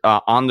this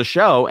on the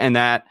show, and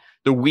that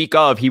the week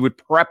of, he would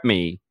prep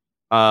me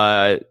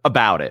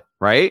about it,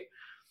 right?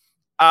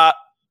 I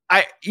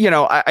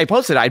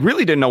posted, I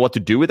really didn't know what to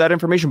do with that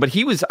information, but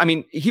he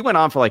went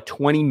on for like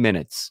 20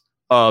 minutes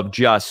of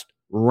just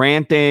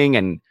ranting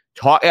and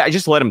talk. I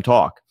just let him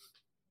talk.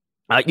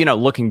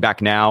 looking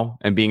back now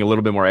and being a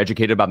little bit more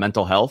educated about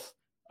mental health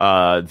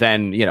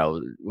than,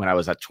 when I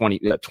was at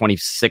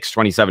 26,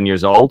 27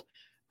 years old,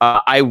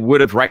 I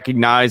would have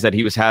recognized that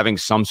he was having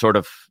some sort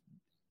of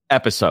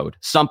episode.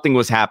 Something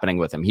was happening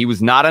with him. He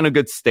was not in a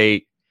good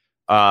state.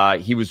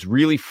 He was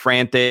really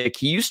frantic.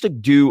 He used to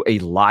do a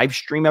live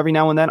stream every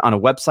now and then on a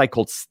website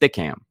called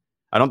Stickam.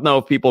 I don't know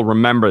if people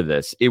remember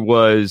this. It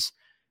was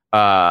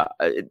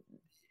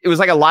it was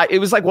like it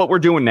was like what we're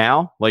doing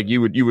now. Like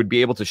you would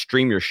be able to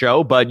stream your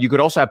show, but you could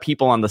also have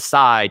people on the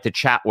side to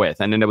chat with,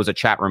 and then there was a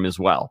chat room as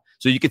well.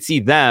 So you could see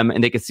them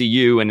and they could see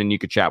you, and then you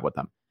could chat with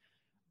them.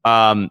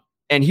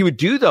 And he would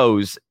do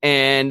those,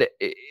 and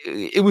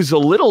it was a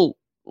little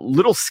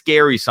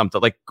scary. Something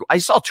like I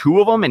saw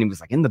 2 of them, and he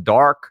was like in the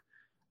dark.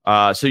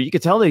 So you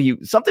could tell that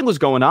something was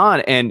going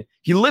on, and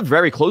he lived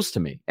very close to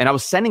me. And I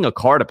was sending a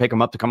car to pick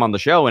him up to come on the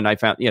show, and I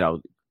found, a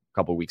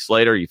couple of weeks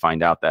later, you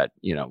find out that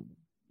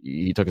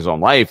he took his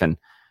own life, and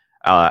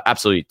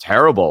absolutely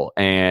terrible.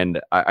 And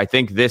I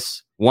think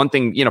this one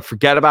thing,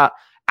 forget about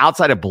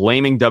outside of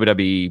blaming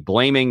WWE,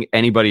 blaming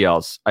anybody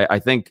else. I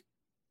think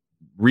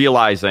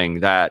realizing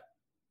that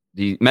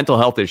the mental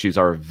health issues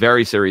are a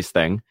very serious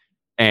thing,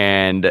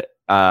 and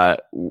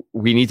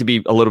we need to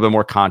be a little bit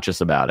more conscious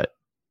about it.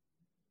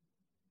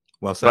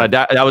 Well said.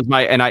 But that was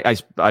my, and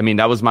I mean,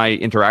 that was my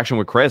interaction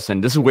with Chris,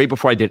 and this is way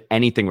before I did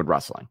anything with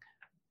wrestling,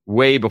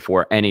 way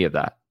before any of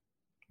that.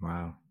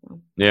 Wow.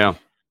 Yeah.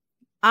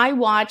 I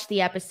watched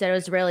the episode. It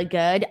was really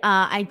good.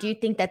 I do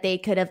think that they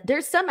could have,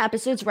 there's some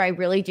episodes where I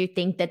really do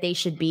think that they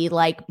should be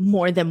like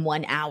more than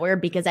 1 hour,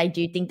 because I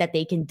do think that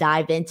they can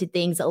dive into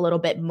things a little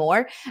bit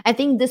more. I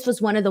think this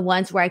was one of the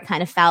ones where I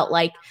kind of felt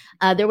like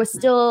there was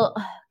still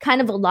kind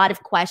of a lot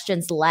of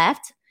questions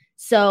left.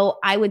 So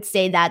I would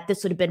say that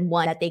this would have been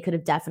one that they could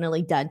have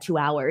definitely done 2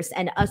 hours,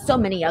 and so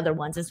many other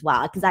ones as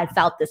well, because I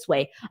felt this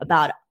way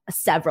about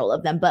several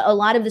of them. But a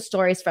lot of the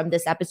stories from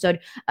this episode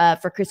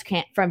from Chris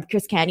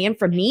Kanyon,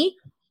 for me,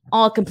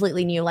 all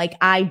completely new. Like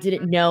I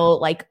didn't know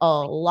like a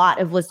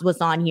lot of was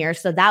on here.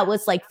 So that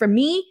was like, for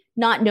me,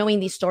 not knowing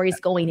these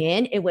stories going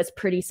in, it was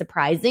pretty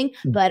surprising,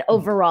 but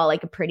overall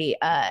like a pretty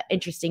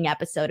interesting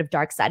episode of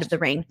Dark Side of the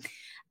Ring.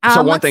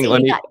 So one thing,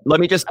 let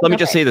me just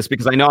say this,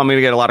 because I know I'm going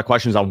to get a lot of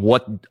questions on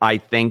what I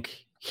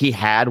think he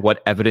had,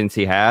 what evidence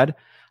he had.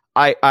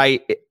 And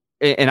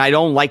I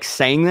don't like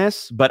saying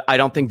this, but I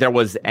don't think there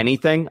was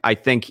anything. I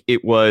think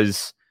it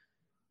was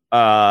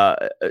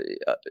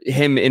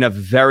him in a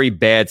very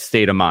bad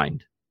state of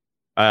mind.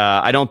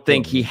 I don't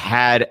think he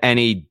had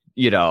any,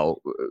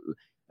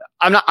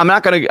 I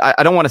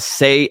don't want to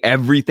say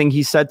everything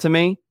he said to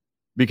me,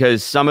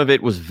 because some of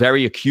it was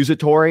very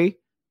accusatory,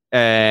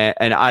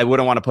 and I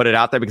wouldn't want to put it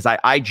out there, because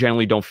I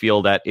generally don't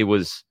feel that it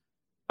was,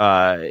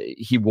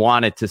 he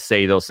wanted to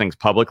say those things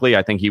publicly.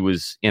 I think he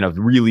was in a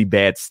really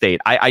bad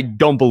state. I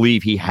don't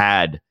believe he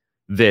had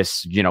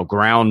this,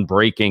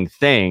 groundbreaking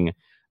thing.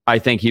 I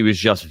think he was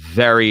just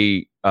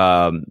very,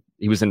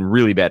 he was in a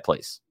really bad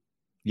place.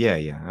 Yeah,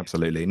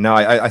 absolutely. No,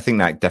 I think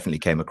that definitely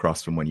came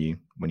across from when you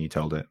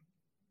told it,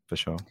 for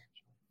sure.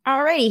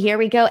 Alrighty, here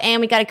we go.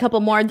 And we got a couple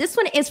more. This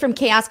one is from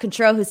Chaos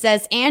Control, who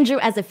says, Andrew,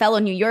 as a fellow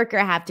New Yorker,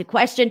 I have to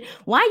question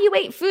why you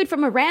ate food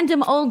from a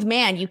random old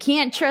man. You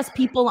can't trust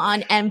people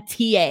on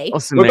MTA.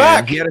 Listen, man,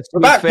 back. He had a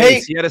sweet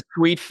face. He had a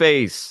sweet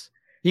face.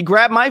 He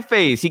grabbed my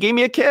face. He gave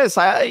me a kiss.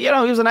 He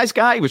was a nice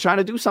guy. He was trying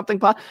to do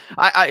something.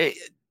 I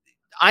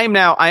am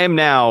now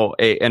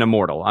an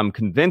immortal. I'm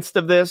convinced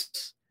of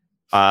this.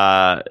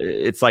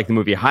 It's like the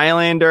movie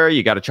Highlander.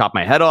 You got to chop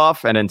my head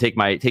off and then take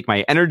my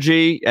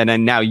energy, and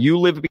then now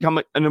you become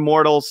an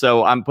immortal.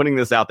 So I'm putting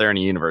this out there in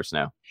the universe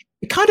now.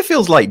 It kind of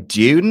feels like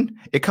Dune.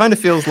 It kind of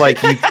feels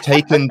like you've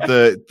taken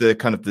the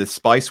kind of the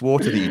spice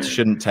water that you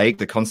shouldn't take,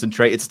 the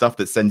concentrated stuff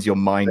that sends your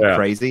mind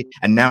crazy,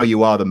 and now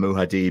you are the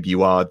Muad'Dib.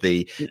 You are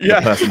the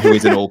person who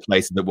is in all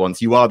places at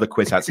once. You are the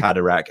Kwisatz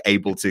Haderach,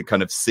 able to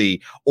kind of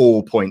see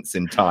all points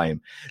in time.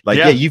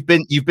 Like, you've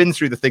been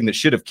through the thing that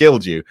should have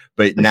killed you,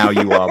 but now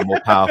you are more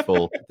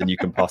powerful than you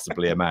can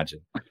possibly imagine.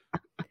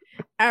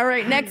 All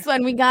right, next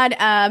one we got.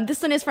 This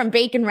one is from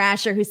Bacon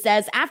Rasher, who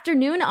says,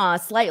 "Afternoon,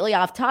 slightly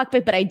off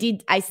topic, but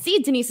I see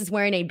Denise is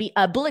wearing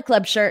a Bullet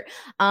Club shirt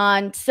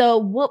on. So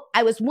what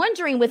I was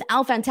wondering, with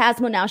El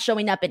Phantasmo now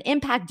showing up in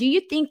Impact, do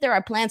you think there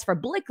are plans for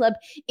Bullet Club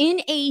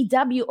in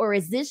AEW, or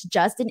is this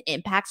just an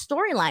Impact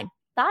storyline?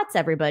 Thoughts,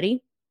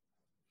 everybody?"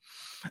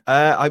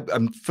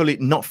 I'm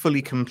not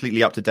fully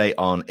completely up to date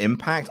on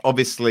Impact.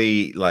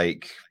 Obviously,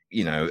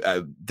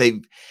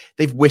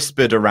 they've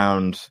whispered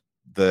around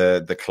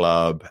the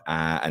club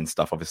and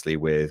stuff, obviously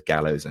with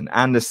Gallows and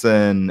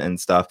Anderson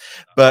and stuff,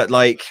 but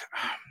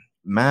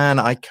man,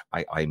 I'm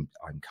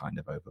kind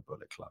of over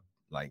Bullet Club,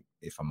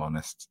 if I'm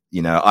honest.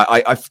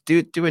 I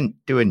do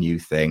a new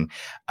thing.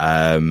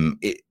 Don't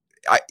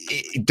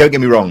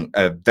get me wrong,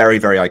 very,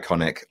 very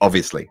iconic.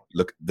 Obviously,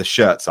 look, the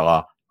shirts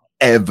are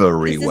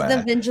everywhere. This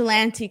is the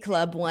Vigilante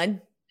Club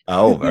one.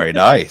 Oh, very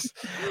nice.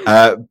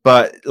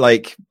 But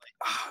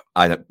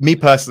me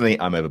personally,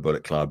 I'm over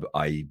Bullet Club.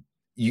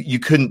 You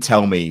couldn't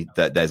tell me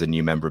that there's a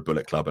new member of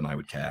Bullet Club and I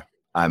would care.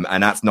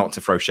 And that's not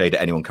to throw shade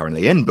at anyone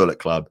currently in Bullet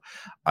Club.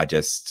 Like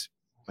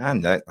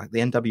the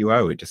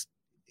NWO, it just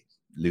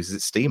loses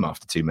its steam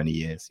after too many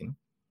years. You know?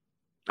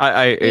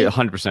 I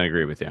 100%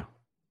 agree with you.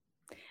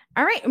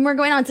 All right, and we're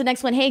going on to the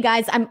next one. Hey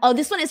guys,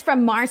 this one is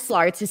from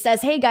Marslarts, who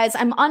says, "Hey guys,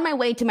 I'm on my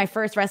way to my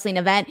first wrestling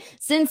event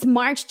since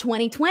March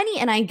 2020,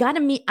 and I'm gonna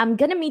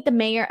meet the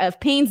mayor of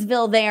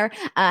Painesville there.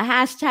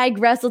 Hashtag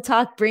Wrestle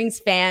Talk brings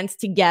fans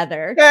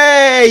together."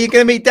 Hey, you're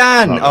gonna meet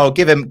Dan. Oh,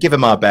 give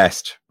him our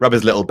best. Rub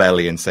his little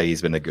belly and say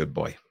he's been a good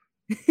boy.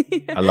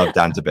 I love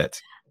Dan a bit.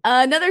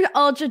 Another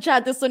ultra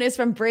chat. This one is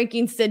from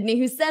Breaking Sydney,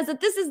 who says that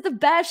this is the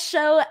best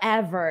show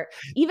ever,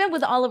 even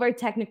with all of our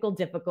technical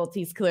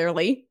difficulties.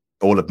 Clearly.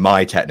 All of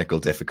my technical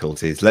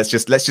difficulties. Let's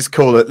just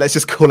call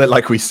it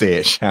like we see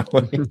it, shall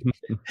we?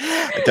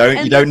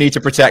 You don't need to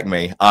protect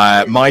me.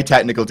 My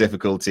technical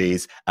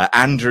difficulties,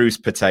 Andrew's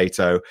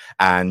potato,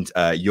 and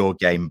your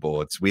game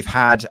boards. We've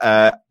had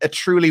a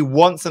truly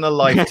once in a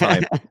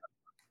lifetime.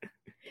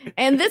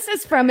 And this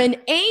is from an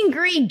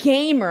angry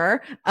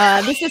gamer.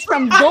 This is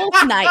from Wolf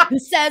Knight, who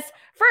says,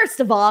 "First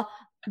of all,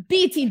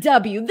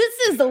 BTW, this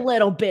is a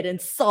little bit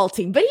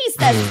insulting," but he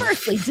says,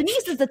 "Firstly,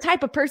 Denise is the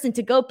type of person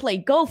to go play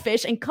Go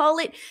Fish and call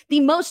it the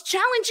most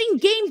challenging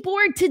game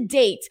board to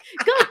date.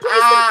 Go play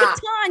some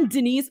Catan,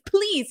 Denise,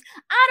 please.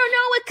 I don't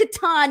know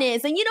what Catan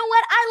is, and you know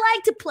what? I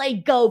like to play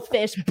Go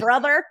Fish,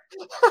 brother."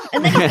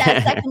 And then he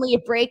says, "Secondly,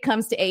 if Bray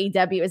comes to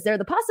AEW, is there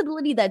the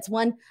possibility that's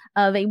one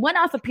of a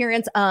one-off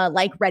appearance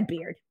like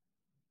Redbeard?"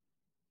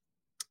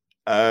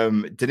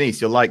 Denise,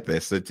 you'll like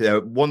this.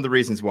 One of the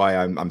reasons why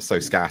I'm so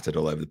scattered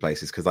all over the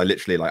place is because I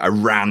literally I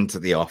ran to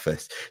the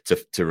office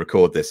to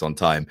record this on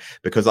time,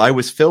 because I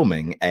was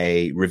filming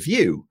a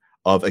review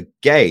of a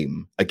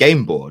game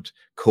board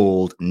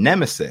called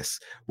Nemesis,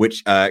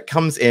 which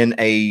comes in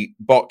a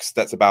box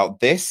that's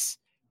about this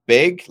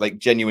big, like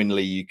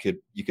genuinely you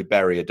could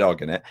bury a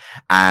dog in it,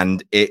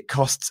 and it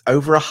costs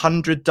over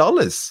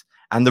 $100,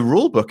 and the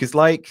rule book is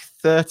like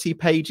 30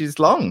 pages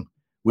long.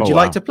 Would you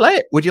like to play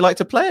it? Would you like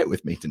to play it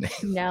with me,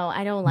 Denise? No,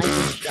 I don't like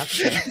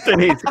instructions.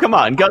 Denise, come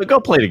on, go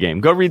play the game.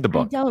 Go read the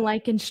book. I don't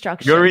like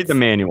instructions. Go read the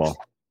manual.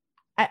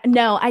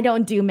 No, I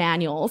don't do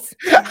manuals.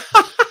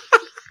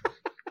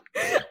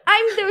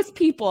 I'm those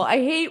people. I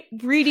hate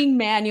reading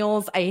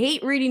manuals. I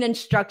hate reading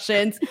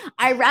instructions.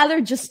 I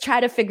rather just try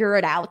to figure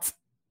it out.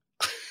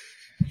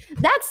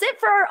 That's it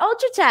for our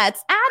Ultra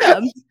Chats.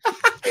 Adam.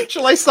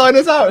 Shall I sign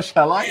us out,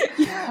 shall I?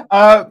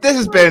 This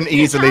has been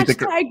easily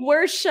the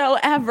worst show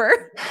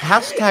ever.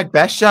 Hashtag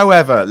best show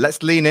ever.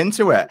 Let's lean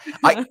into it.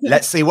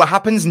 Let's see what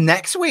happens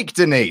next week,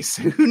 Denise.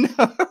 Who knows?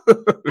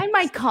 I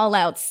might call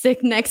out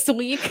sick next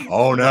week.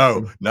 Oh,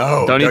 no.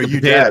 Don't eat the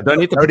potato.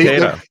 Don't eat the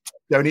potato.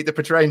 Don't eat the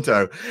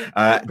Petrento.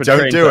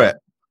 Don't do it.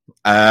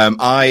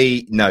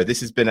 This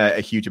has been a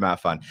huge amount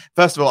of fun.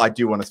 First of all, I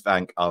do want to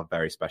thank our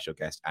very special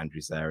guest,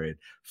 Andrew Zarian,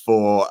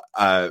 for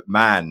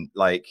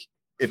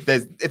if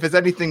there's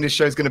anything this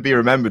show's going to be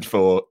remembered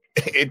for,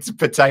 it's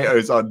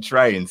potatoes on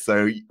trains.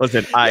 So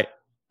listen,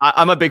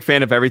 I'm a big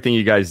fan of everything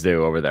you guys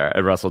do over there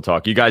at Wrestle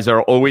Talk. You guys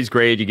are always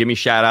great. You give me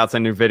shout outs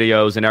on your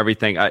videos and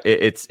everything.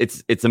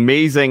 It's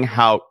amazing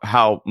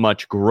how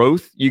much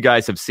growth you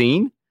guys have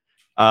seen.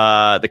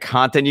 The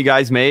content you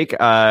guys make,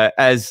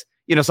 as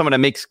you know, someone that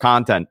makes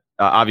content,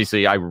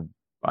 obviously I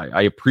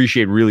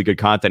appreciate really good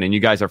content, and you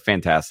guys are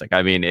fantastic.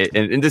 I mean,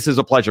 and this is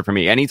a pleasure for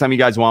me. Anytime you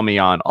guys want me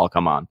on, I'll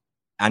come on.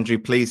 Andrew,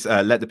 please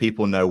let the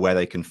people know where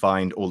they can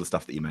find all the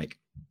stuff that you make.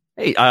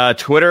 Hey,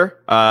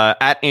 Twitter,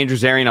 at Andrew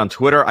Zarian on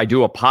Twitter. I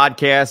do a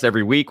podcast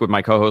every week with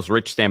my co-host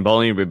Rich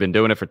Stambolian. We've been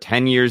doing it for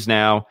 10 years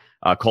now,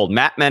 called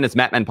Mat Men. It's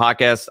Mat Men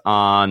Podcast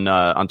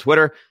on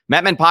Twitter.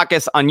 Mat Men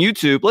Podcast on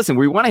YouTube. Listen,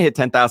 we want to hit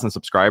 10,000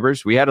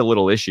 subscribers. We had a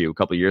little issue a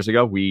couple of years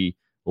ago. We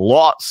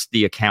lost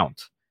the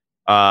account.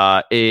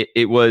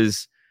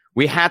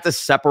 We had to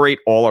separate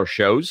all our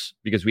shows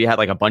because we had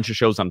like a bunch of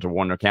shows onto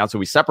one account. So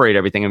we separate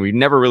everything, and we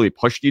never really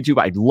pushed YouTube.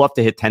 I'd love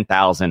to hit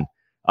 10,000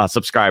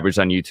 subscribers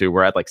on YouTube.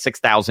 We're at like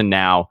 6,000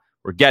 now.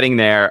 We're getting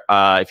there.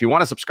 If you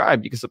want to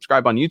subscribe, you can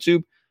subscribe on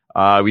YouTube.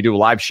 We do a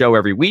live show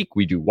every week.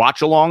 We do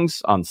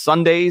watch-alongs on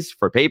Sundays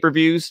for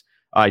pay-per-views.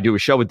 I do a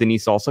show with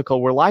Denise also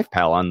called We're Live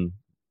Pal on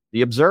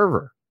The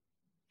Observer.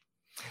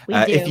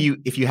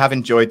 If you have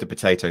enjoyed the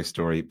potato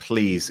story,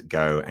 please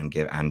go and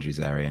give Andrew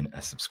Zarian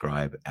a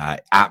subscribe.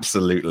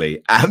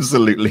 Absolutely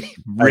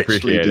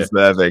richly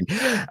deserving.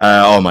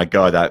 Oh my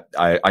god,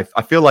 I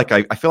feel like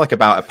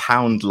about a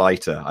pound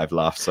lighter. I've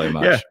laughed so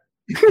much. Yeah.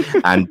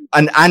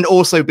 and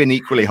also been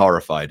equally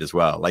horrified as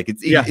well. Like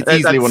it's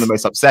easily one of the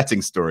most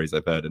upsetting stories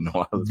I've heard in a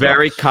while.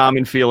 Very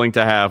common feeling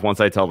to have once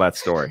I tell that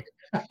story.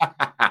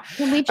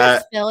 Can we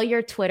just fill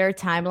your Twitter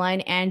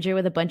timeline, Andrew,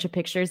 with a bunch of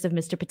pictures of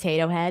Mr.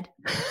 Potato Head?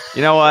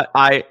 You know what?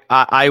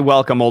 I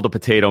welcome all the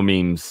potato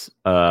memes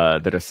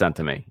that are sent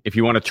to me. If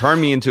you want to turn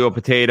me into a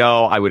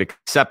potato, I would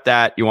accept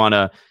that. You want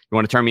to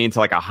turn me into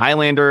like a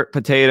Highlander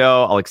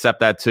potato, I'll accept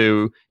that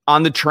too.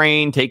 On the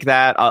train, take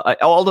that.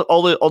 All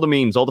the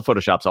memes, all the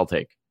photoshops, I'll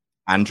take.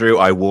 Andrew,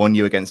 I warn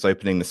you against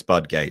opening the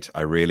Spud Gate.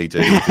 I really do.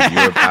 Because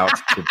you're about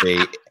to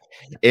be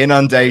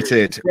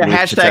inundated with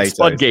hashtag potatoes.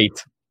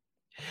 Spudgate.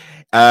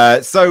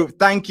 So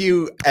thank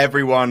you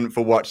everyone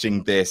for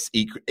watching this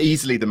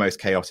easily the most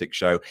chaotic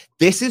show.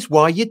 This is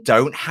why you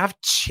don't have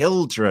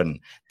children.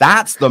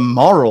 That's the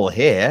moral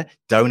here.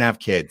 Don't have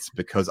kids,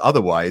 because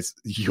otherwise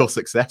your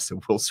successor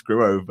will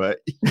screw over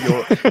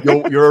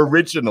your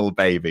original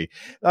baby.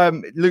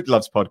 Luke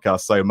loves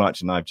podcasts so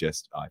much, and I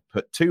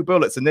put 2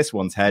 bullets in this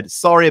one's head.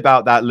 Sorry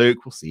about that, Luke.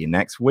 We'll see you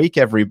next week,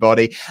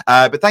 everybody.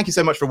 But thank you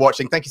so much for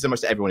watching. Thank you so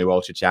much to everyone who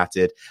also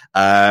chatted.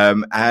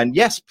 And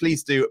yes,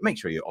 please do make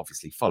sure you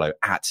obviously follow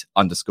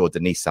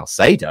 @_Denise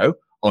Salcedo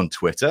on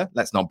Twitter.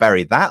 Let's not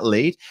bury that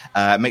lead.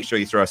 Make sure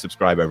you throw a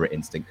subscribe over at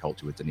Instinct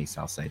Culture with Denise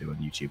Salcedo on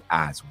YouTube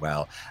as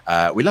well.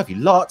 We love you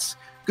lots.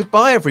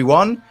 Goodbye,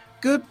 everyone.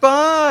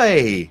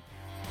 Goodbye.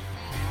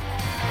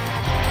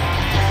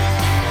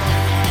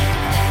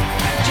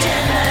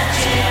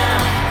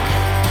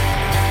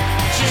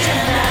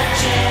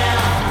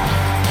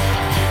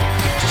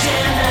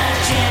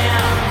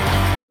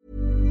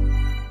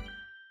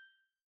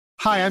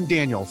 Hi, I'm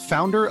Daniel,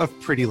 founder of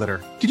Pretty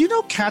Litter. Did you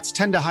know cats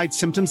tend to hide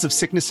symptoms of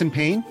sickness and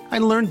pain? I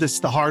learned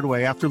this the hard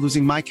way after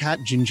losing my cat,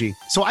 Gingy.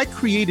 So I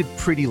created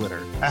Pretty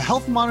Litter, a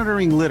health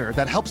monitoring litter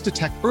that helps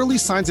detect early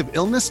signs of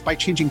illness by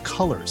changing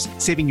colors,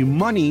 saving you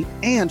money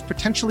and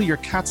potentially your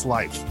cat's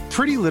life.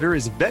 Pretty Litter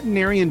is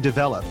veterinarian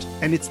developed,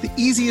 and it's the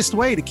easiest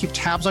way to keep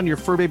tabs on your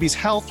fur baby's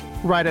health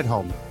right at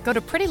home. Go to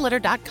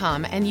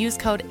prettylitter.com and use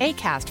code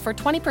ACAST for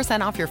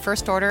 20% off your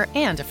first order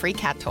and a free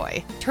cat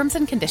toy. Terms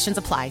and conditions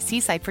apply. See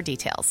site for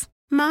details.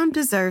 Mom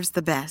deserves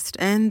the best,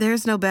 and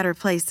there's no better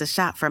place to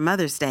shop for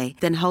Mother's Day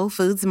than Whole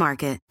Foods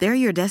Market. They're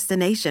your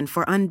destination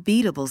for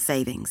unbeatable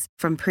savings,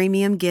 from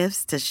premium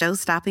gifts to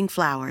show-stopping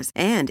flowers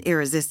and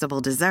irresistible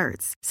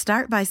desserts.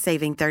 Start by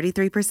saving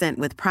 33%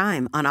 with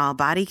Prime on all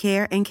body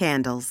care and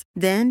candles.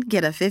 Then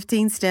get a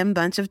 15-stem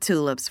bunch of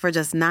tulips for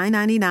just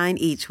 $9.99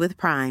 each with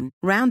Prime.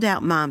 Round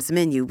out Mom's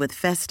menu with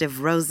festive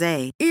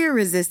rosé,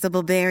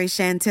 irresistible berry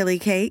chantilly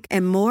cake,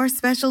 and more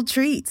special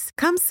treats.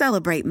 Come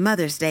celebrate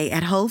Mother's Day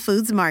at Whole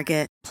Foods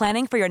Market.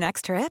 Planning for your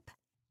next trip?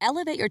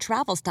 Elevate your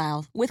travel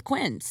style with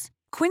Quince.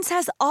 Quince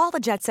has all the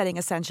jet-setting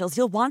essentials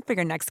you'll want for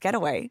your next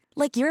getaway,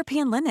 like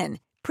European linen,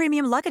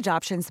 premium luggage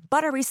options,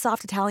 buttery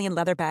soft Italian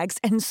leather bags,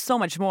 and so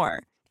much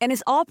more. And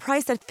is all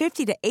priced at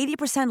 50 to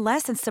 80%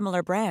 less than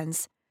similar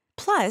brands.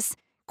 Plus,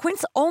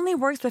 Quince only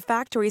works with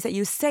factories that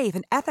use safe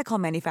and ethical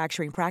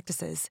manufacturing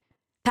practices.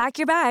 Pack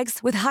your bags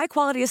with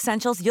high-quality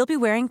essentials you'll be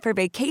wearing for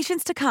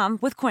vacations to come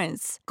with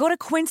Quince. Go to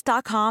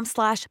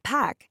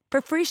quince.com/pack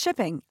for free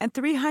shipping and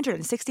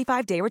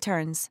 365-day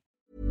returns.